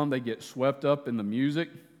 People come, they get swept up in the music.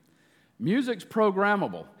 Music's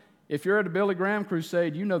programmable. If you're at a Billy Graham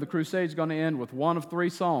crusade, you know the crusade's going to end with one of 3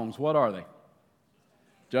 songs. What are they?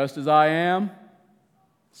 Just As I Am,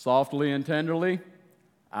 Softly and Tenderly,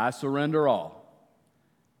 I Surrender All.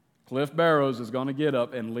 Cliff Barrows is going to get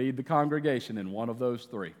up and lead the congregation in one of those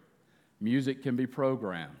 3. Music can be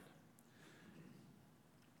programmed.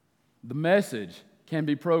 The message can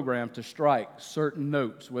be programmed to strike certain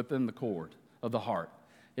notes within the chord of the heart.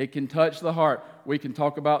 It can touch the heart. We can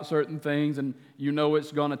talk about certain things, and you know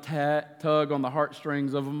it's going to tug on the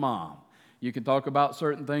heartstrings of a mom. You can talk about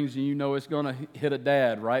certain things, and you know it's going to hit a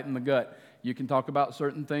dad right in the gut. You can talk about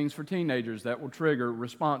certain things for teenagers that will trigger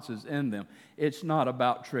responses in them. It's not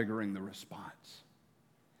about triggering the response.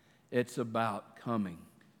 It's about coming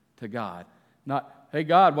to God. Not, hey,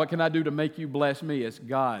 God, what can I do to make you bless me? It's,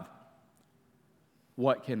 God,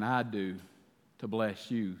 what can I do to bless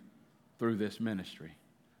you through this ministry?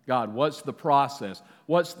 God, what's the process?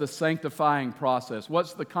 What's the sanctifying process?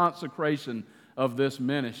 What's the consecration of this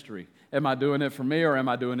ministry? Am I doing it for me or am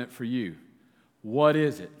I doing it for you? What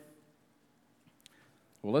is it?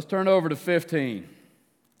 Well, let's turn over to 15.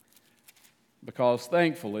 Because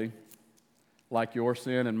thankfully, like your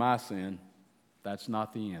sin and my sin, that's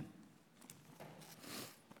not the end.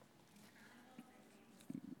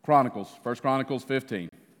 Chronicles, 1 Chronicles 15.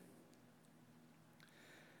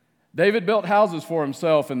 David built houses for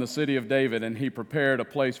himself in the city of David, and he prepared a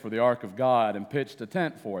place for the ark of God and pitched a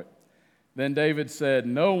tent for it. Then David said,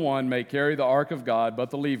 "No one may carry the ark of God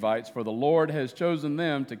but the Levites, for the Lord has chosen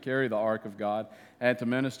them to carry the ark of God and to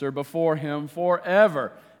minister before him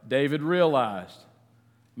forever." David realized,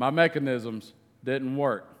 my mechanisms didn't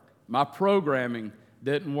work. My programming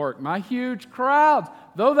didn't work. My huge crowds,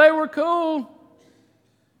 though they were cool,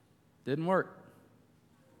 didn't work.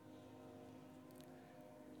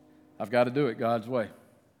 I've got to do it God's way.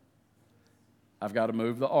 I've got to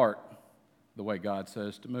move the ark the way God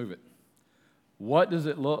says to move it. What does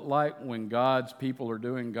it look like when God's people are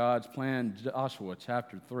doing God's plan? Joshua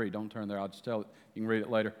chapter 3. Don't turn there. I'll just tell it. You can read it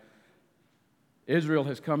later. Israel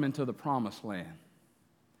has come into the promised land,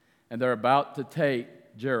 and they're about to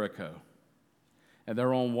take Jericho. And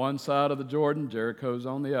they're on one side of the Jordan. Jericho's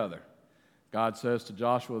on the other. God says to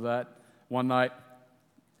Joshua that one night,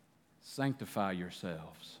 sanctify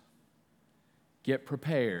yourselves. Get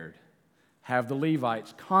prepared. Have the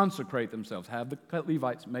Levites consecrate themselves. Have the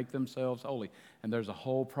Levites make themselves holy. And there's a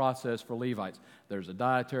whole process for Levites. There's a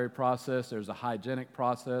dietary process. There's a hygienic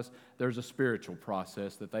process. There's a spiritual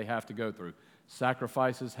process that they have to go through.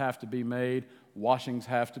 Sacrifices have to be made. Washings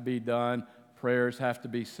have to be done. Prayers have to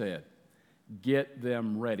be said. Get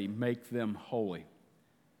them ready. Make them holy.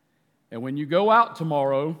 And when you go out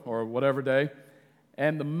tomorrow or whatever day,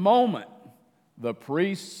 and the moment the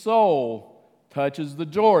priest's soul touches the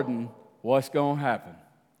Jordan, what's going to happen? It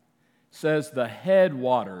says the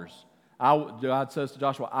headwaters. God says to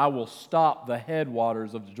Joshua, I will stop the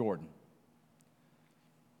headwaters of the Jordan.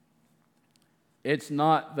 It's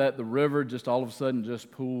not that the river just all of a sudden just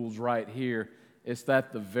pools right here. It's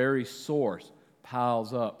that the very source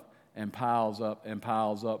piles up and piles up and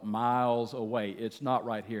piles up miles away. It's not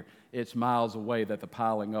right here. It's miles away that the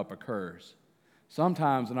piling up occurs.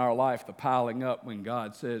 Sometimes in our life, the piling up when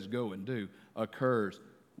God says go and do occurs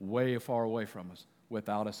way far away from us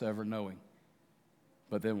without us ever knowing.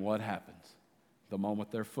 But then what happens? The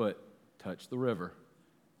moment their foot touched the river,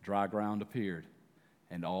 dry ground appeared,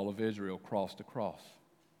 and all of Israel crossed across.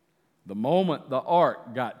 The moment the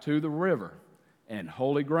ark got to the river and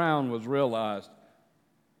holy ground was realized,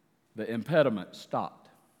 the impediment stopped,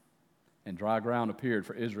 and dry ground appeared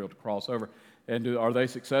for Israel to cross over. And are they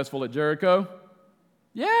successful at Jericho?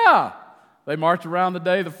 Yeah. They march around the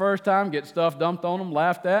day the first time, get stuff dumped on them,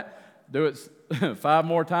 laughed at. Do it 5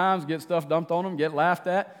 more times, get stuff dumped on them, get laughed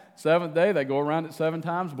at. 7th day, they go around it 7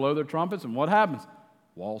 times, blow their trumpets, and what happens?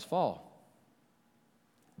 Walls fall.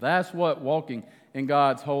 That's what walking in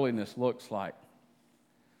God's holiness looks like.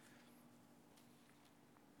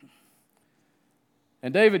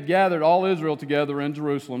 And David gathered all Israel together in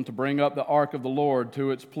Jerusalem to bring up the ark of the Lord to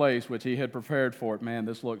its place, which he had prepared for it. Man,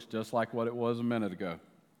 this looks just like what it was a minute ago.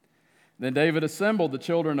 Then David assembled the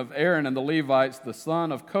children of Aaron and the Levites, the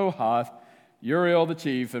son of Kohath, Uriel the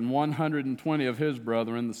chief, and 120 of his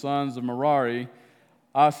brethren, the sons of Merari,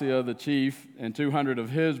 Asaiah the chief, and 200 of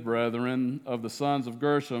his brethren, of the sons of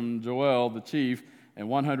Gershom, Joel the chief, and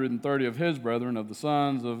 130 of his brethren of the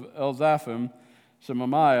sons of Elzaphim,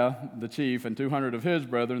 Shemaiah the chief, and 200 of his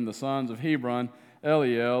brethren, the sons of Hebron,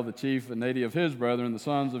 Eliel the chief, and 80 of his brethren, the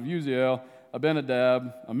sons of Uziel,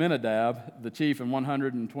 Aminadab the chief, and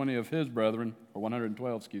 120 of his brethren, or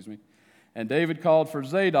 112, excuse me. And David called for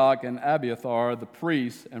Zadok and Abiathar the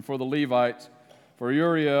priests, and for the Levites, for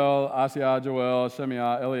Uriel, Asaiah, Joel,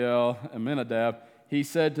 Shemaiah, Eliel, and Aminadab. He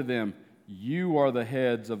said to them, "You are the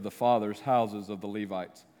heads of the fathers' houses of the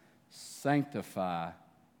Levites. Sanctify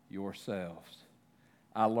yourselves."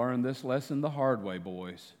 I learned this lesson the hard way,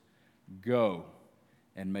 boys. Go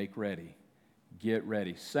and make ready. Get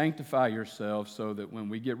ready. Sanctify yourselves so that when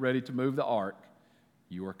we get ready to move the ark,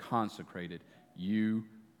 you are consecrated. You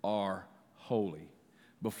are holy.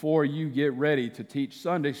 Before you get ready to teach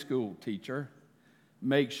Sunday school, teacher,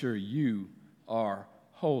 make sure you are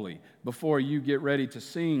holy. Before you get ready to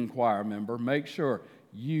sing, choir member, make sure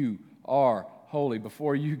you are holy.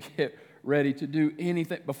 Before you get ready to do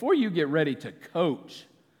anything, before you get ready to coach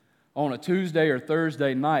on a Tuesday or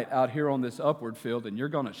Thursday night out here on this upward field and you're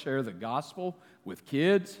going to share the gospel with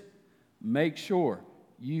kids, make sure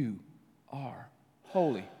you are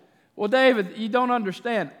holy. Well, David, you don't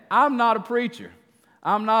understand. I'm not a preacher.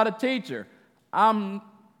 I'm not a teacher. I'm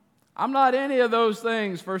not any of those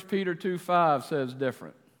things. 1 Peter 2:5 says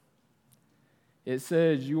different. It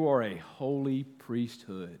says you are a holy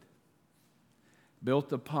priesthood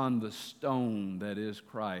built upon the stone that is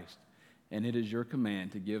Christ. And it is your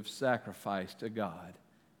command to give sacrifice to God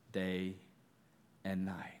day and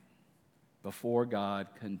night before God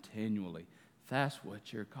continually. That's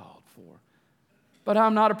what you're called for. But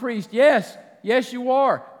I'm not a priest. Yes, you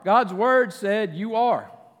are. God's word said you are.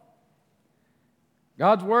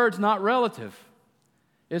 God's word's not relative.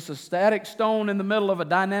 It's a static stone in the middle of a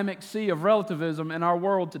dynamic sea of relativism in our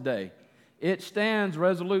world today. It stands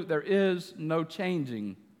resolute. There is no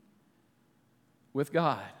changing with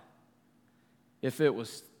God. If it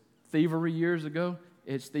was thievery years ago,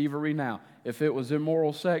 it's thievery now. If it was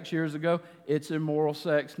immoral sex years ago, it's immoral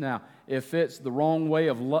sex now. If it's the wrong way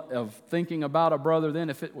of thinking about a brother then,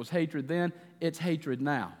 if it was hatred then, it's hatred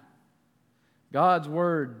now. God's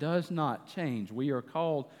word does not change. We are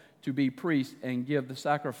called to be priests and give the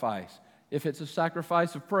sacrifice. If it's a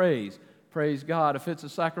sacrifice of praise, praise God. If it's a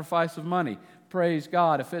sacrifice of money, praise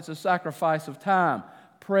God. If it's a sacrifice of time,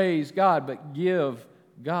 praise God. But give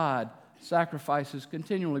God sacrifices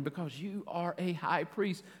continually because you are a high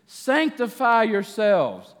priest. Sanctify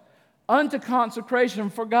yourselves unto consecration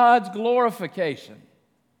for God's glorification.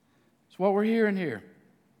 That's what we're hearing here.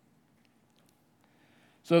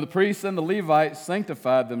 So the priests and the Levites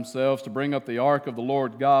sanctified themselves to bring up the ark of the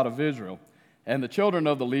Lord God of Israel. And the children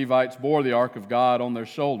of the Levites bore the ark of God on their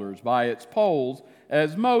shoulders by its poles,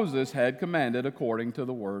 as Moses had commanded according to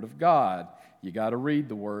the word of God. You got to read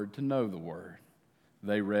the word to know the word.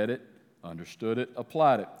 They read it, understood it,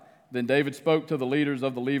 applied it. Then David spoke to the leaders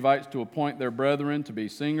of the Levites to appoint their brethren to be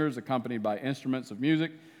singers, accompanied by instruments of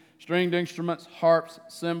music, stringed instruments, harps,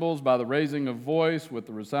 cymbals, by the raising of voice with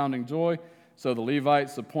the resounding joy. So the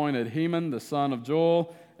Levites appointed Heman, the son of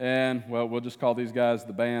Joel, and, well, we'll just call these guys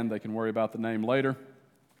the band. They can worry about the name later.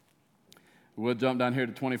 We'll jump down here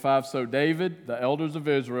to 25. So David, the elders of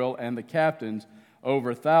Israel, and the captains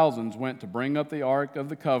over thousands went to bring up the ark of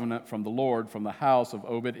the covenant from the Lord from the house of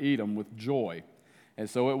Obed-Edom with joy. And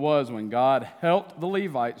so it was when God helped the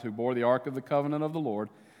Levites who bore the ark of the covenant of the Lord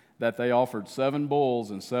that they offered 7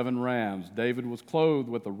 bulls and 7 rams. David was clothed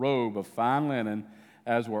with a robe of fine linen,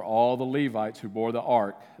 as were all the Levites who bore the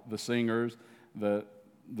ark, the singers, the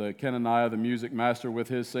Kenaniah, the music master with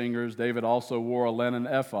his singers. David also wore a linen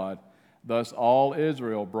ephod. Thus all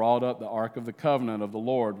Israel brought up the ark of the covenant of the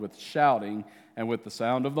Lord with shouting and with the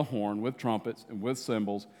sound of the horn, with trumpets and with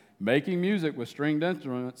cymbals, making music with stringed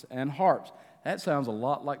instruments and harps. That sounds a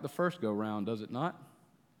lot like the first go-round, does it not?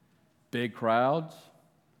 Big crowds,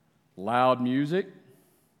 loud music,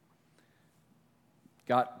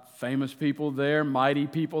 got famous people there, mighty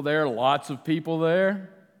people there, lots of people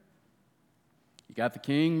there. You got the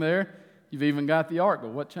king there. You've even got the ark,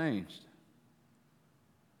 but what changed?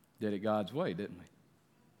 Did it God's way, didn't we?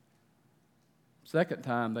 Second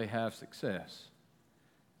time they have success.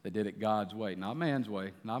 They did it God's way, not man's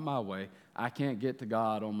way, not my way. I can't get to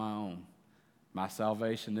God on my own. My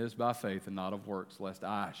salvation is by faith and not of works, lest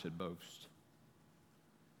I should boast.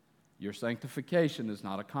 Your sanctification is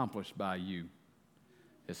not accomplished by you.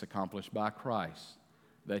 It's accomplished by Christ,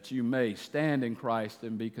 that you may stand in Christ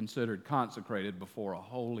and be considered consecrated before a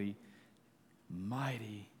holy,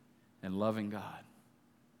 mighty, and loving God.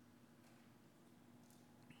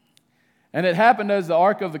 And it happened as the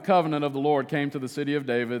ark of the covenant of the Lord came to the city of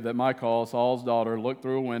David that Michal, Saul's daughter, looked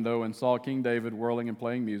through a window and saw King David whirling and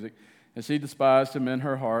playing music. And she despised him in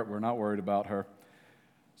her heart. We're not worried about her.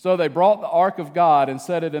 So they brought the ark of God and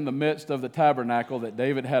set it in the midst of the tabernacle that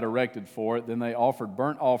David had erected for it. Then they offered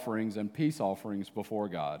burnt offerings and peace offerings before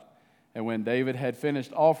God. And when David had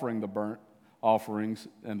finished offering the burnt offerings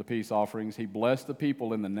and the peace offerings, he blessed the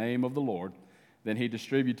people in the name of the Lord. Then he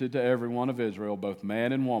distributed to every one of Israel, both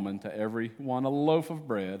man and woman, to every one a loaf of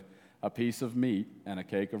bread, a piece of meat, and a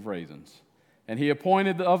cake of raisins. And he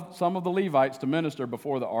appointed some of the Levites to minister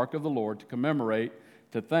before the ark of the Lord, to commemorate,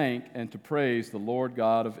 to thank, and to praise the Lord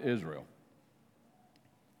God of Israel.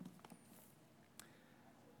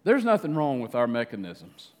 There's nothing wrong with our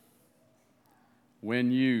mechanisms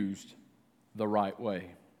when used the right way,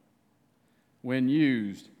 when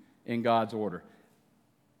used in God's order.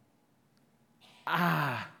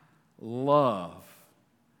 I love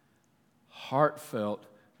heartfelt,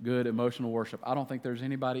 good, emotional worship. I don't think there's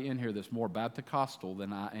anybody in here that's more Baptist-costal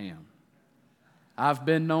than I am. I've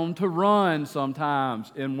been known to run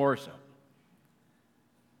sometimes in worship.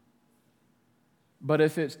 But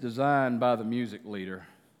if it's designed by the music leader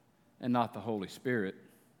and not the Holy Spirit,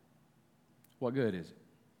 what good is it?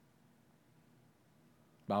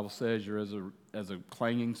 The Bible says you're as a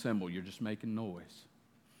clanging cymbal, you're just making noise.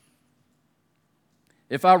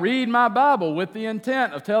 If I read my Bible with the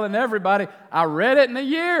intent of telling everybody I read it in a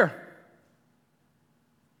year,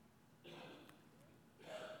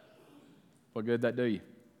 what good that do you?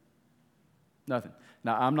 Nothing.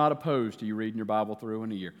 Now, I'm not opposed to you reading your Bible through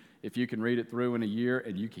in a year. If you can read it through in a year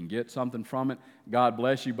and you can get something from it, God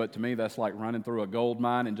bless you. But to me, that's like running through a gold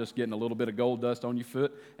mine and just getting a little bit of gold dust on your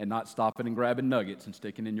foot and not stopping and grabbing nuggets and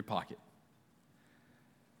sticking in your pocket.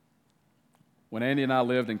 When Andy and I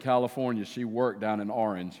lived in California, she worked down in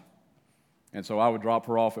Orange. And so I would drop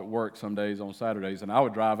her off at work some days on Saturdays, and I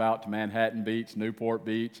would drive out to Manhattan Beach, Newport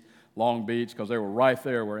Beach, Long Beach, because they were right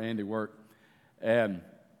there where Andy worked. And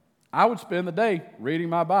I would spend the day reading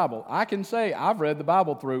my Bible. I can say I've read the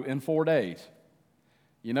Bible through in 4 days.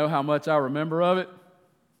 You know how much I remember of it?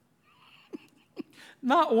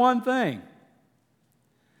 Not one thing.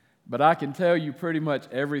 But I can tell you pretty much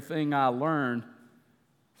everything I learned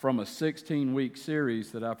from a 16-week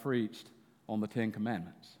series that I preached on the Ten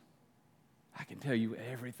Commandments. I can tell you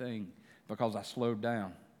everything because I slowed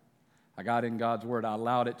down. I got in God's Word. I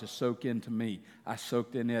allowed it to soak into me. I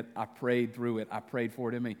soaked in it. I prayed through it. I prayed for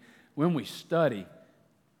it in me. When we study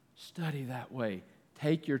that way.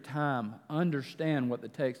 Take your time. Understand what the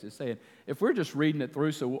text is saying. If we're just reading it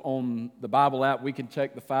through so on the Bible app we can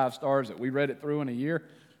check the 5 stars that we read it through in a year,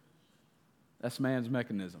 that's man's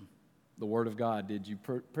mechanism. The Word of God did you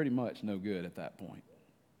pretty much no good at that point.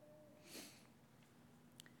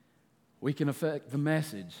 We can affect the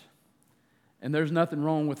message. And there's nothing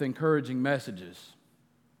wrong with encouraging messages.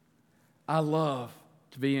 I love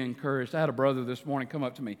to be encouraged. I had a brother this morning come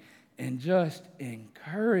up to me and just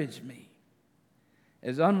encourage me.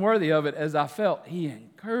 As unworthy of it as I felt, he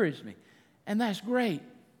encouraged me. And that's great.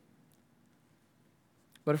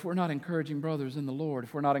 But if we're not encouraging brothers in the Lord,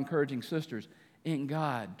 if we're not encouraging sisters in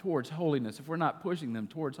God towards holiness, if we're not pushing them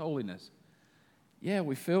towards holiness, yeah,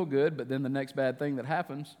 we feel good, but then the next bad thing that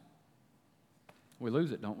happens, we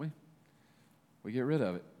lose it, don't we? We get rid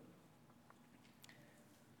of it.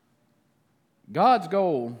 God's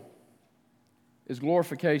goal is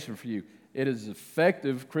glorification for you. It is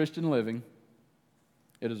effective Christian living.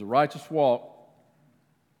 It is a righteous walk.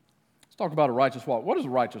 Let's talk about a righteous walk. What does a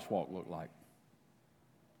righteous walk look like?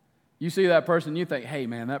 You see that person, you think, hey,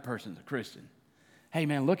 man, that person's a Christian. Hey,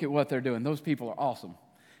 man, look at what they're doing. Those people are awesome.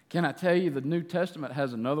 Can I tell you the New Testament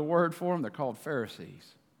has another word for them? They're called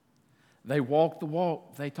Pharisees. They walk the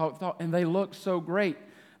walk, they talk the talk, and they look so great.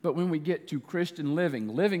 But when we get to Christian living,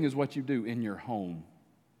 living is what you do in your home.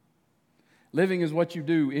 Living is what you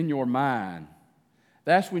do in your mind.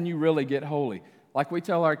 That's when you really get holy. Like we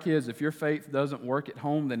tell our kids, if your faith doesn't work at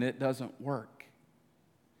home, then it doesn't work.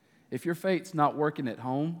 If your faith's not working at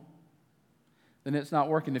home, then it's not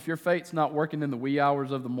working. If your faith's not working in the wee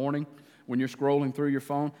hours of the morning when you're scrolling through your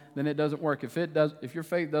phone, then it doesn't work. If your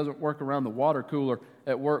faith doesn't work around the water cooler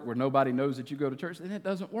at work where nobody knows that you go to church, then it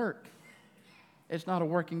doesn't work. It's not a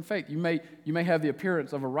working faith. You may have the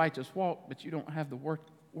appearance of a righteous walk, but you don't have the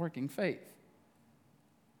working faith.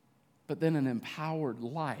 But then an empowered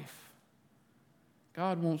life.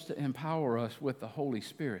 God wants to empower us with the Holy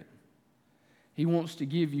Spirit. He wants to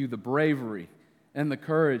give you the bravery and the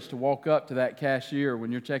courage to walk up to that cashier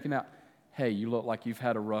when you're checking out. Hey, you look like you've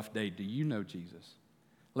had a rough day. Do you know Jesus?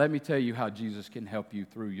 Let me tell you how Jesus can help you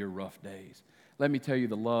through your rough days. Let me tell you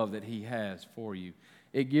the love that He has for you.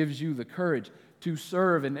 It gives you the courage to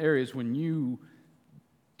serve in areas when you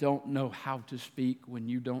don't know how to speak, when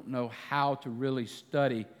you don't know how to really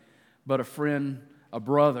study, but a friend, a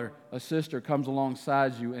brother, a sister comes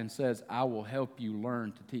alongside you and says, I will help you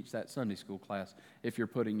learn to teach that Sunday school class if you're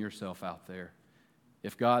putting yourself out there.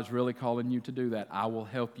 If God's really calling you to do that, I will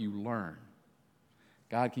help you learn.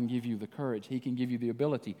 God can give you the courage. He can give you the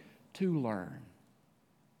ability to learn.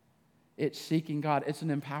 It's seeking God. It's an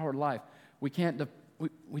empowered life. We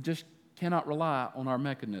just cannot rely on our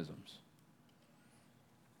mechanisms.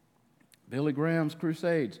 Billy Graham's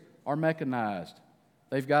crusades are mechanized.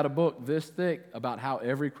 They've got a book this thick about how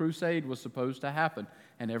every crusade was supposed to happen,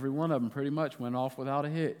 and every one of them pretty much went off without a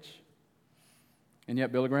hitch. And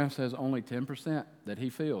yet Billy Graham says only 10% that he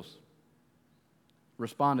feels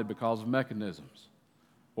responded because of mechanisms.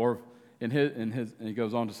 Or and he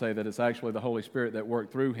goes on to say that it's actually the Holy Spirit that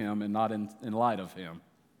worked through him and not in light of him.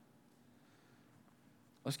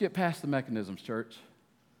 Let's get past the mechanisms, church.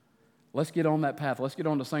 Let's get on that path. Let's get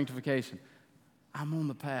on to sanctification. I'm on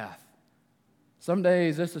the path. Some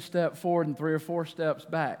days it's a step forward and 3 or 4 steps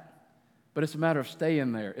back, but it's a matter of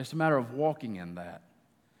staying there. It's a matter of walking in that.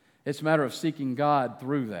 It's a matter of seeking God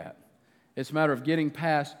through that. It's a matter of getting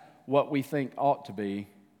past what we think ought to be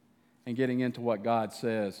and getting into what God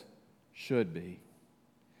says should be.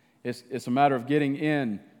 It's a matter of getting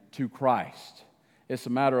into Christ. It's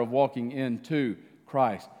a matter of walking into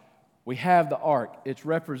Christ. We have the ark. It's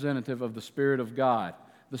representative of the Spirit of God.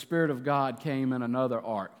 The Spirit of God came in another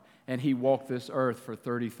ark, and He walked this earth for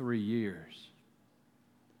 33 years.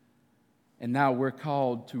 And now we're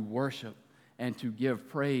called to worship and to give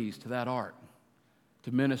praise to that ark,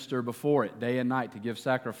 to minister before it day and night, to give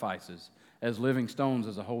sacrifices as living stones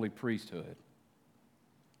as a holy priesthood.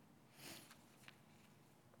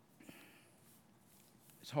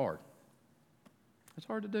 It's hard. It's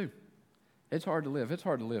hard to do. It's hard to live. It's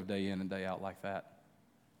hard to live day in and day out like that.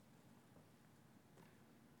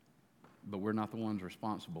 But we're not the ones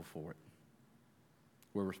responsible for it.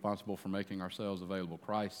 We're responsible for making ourselves available.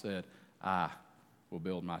 Christ said, I will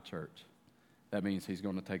build my church. That means He's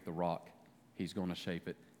going to take the rock, He's going to shape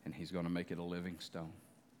it, and He's going to make it a living stone.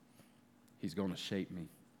 He's going to shape me.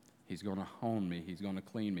 He's going to hone me. He's going to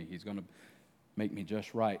clean me. He's going to make me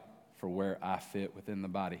just right for where I fit within the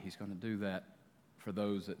body. He's going to do that for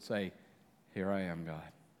those that say, here I am, God.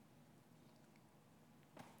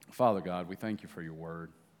 Father God, we thank You for Your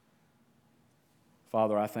word.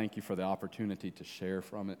 Father, I thank You for the opportunity to share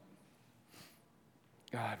from it.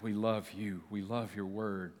 God, we love You. We love Your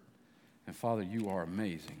word. And Father, You are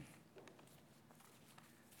amazing.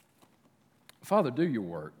 Father, do Your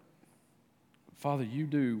work. Father, You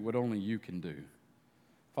do what only You can do.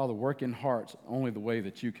 Father, work in hearts only the way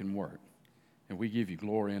that You can work. And we give You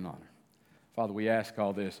glory and honor. Father, we ask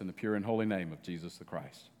all this in the pure and holy name of Jesus the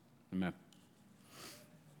Christ. Amen.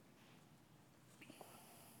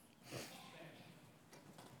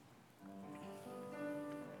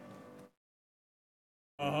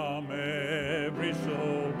 Every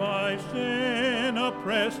soul by sin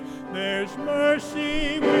oppressed, there's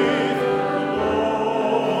mercy with the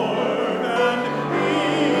Lord, and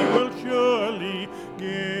He will surely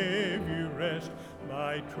give you rest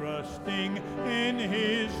by trusting in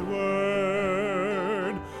His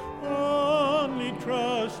word. Only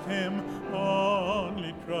trust Him,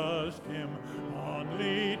 only trust Him,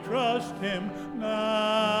 only trust Him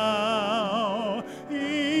now.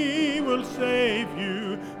 He will save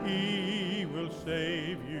you, He will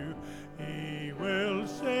save you, He will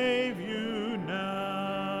save you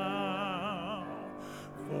now.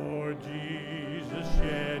 For Jesus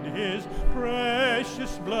shed His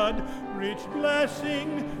precious blood, rich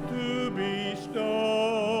blessing to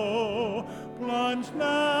bestow. Plunge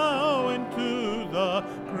now into the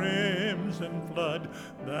crimson flood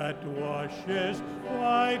that washes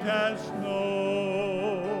white as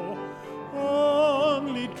snow.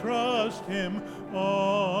 Only trust Him,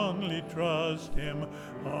 only trust Him,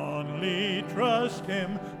 only trust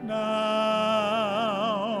Him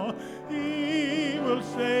now. He will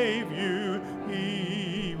save you,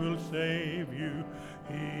 He will save you,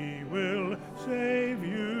 He will save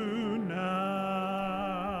you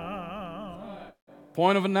now.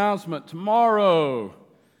 Point of announcement, tomorrow,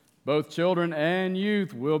 both children and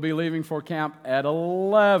youth will be leaving for camp at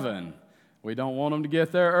 11. We don't want them to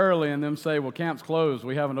get there early and them say, well, camp's closed.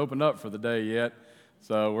 We haven't opened up for the day yet.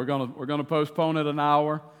 So we're gonna postpone it an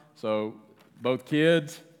hour. So both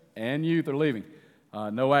kids and youth are leaving.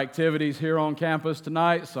 No activities here on campus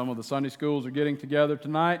tonight. Some of the Sunday schools are getting together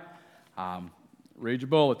tonight. Read your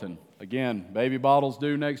bulletin. Again, baby bottles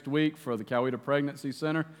due next week for the Coweta Pregnancy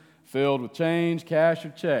Center, filled with change, cash, or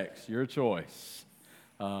checks, your choice.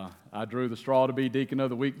 I drew the straw to be deacon of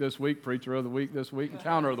the week this week, preacher of the week this week, and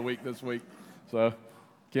counter of the week this week. So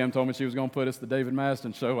Kim told me she was going to put us the David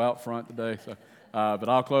Maston show out front today. So, but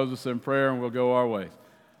I'll close us in prayer and we'll go our ways.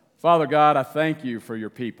 Father God, I thank you for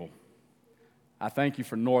your people. I thank you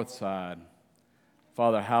for Northside.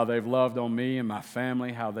 Father, how they've loved on me and my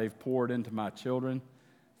family, how they've poured into my children.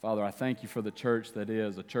 Father, I thank you for the church that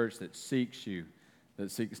is, a church that seeks you, that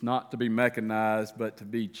seeks not to be mechanized, but to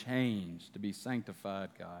be changed, to be sanctified,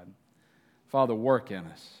 God. Father, work in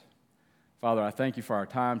us. Father, I thank you for our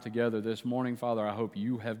time together this morning. Father, I hope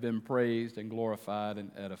you have been praised and glorified and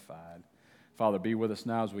edified. Father, be with us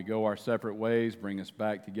now as we go our separate ways. Bring us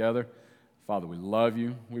back together. Father, we love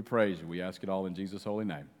you. We praise you. We ask it all in Jesus' holy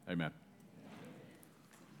name. Amen.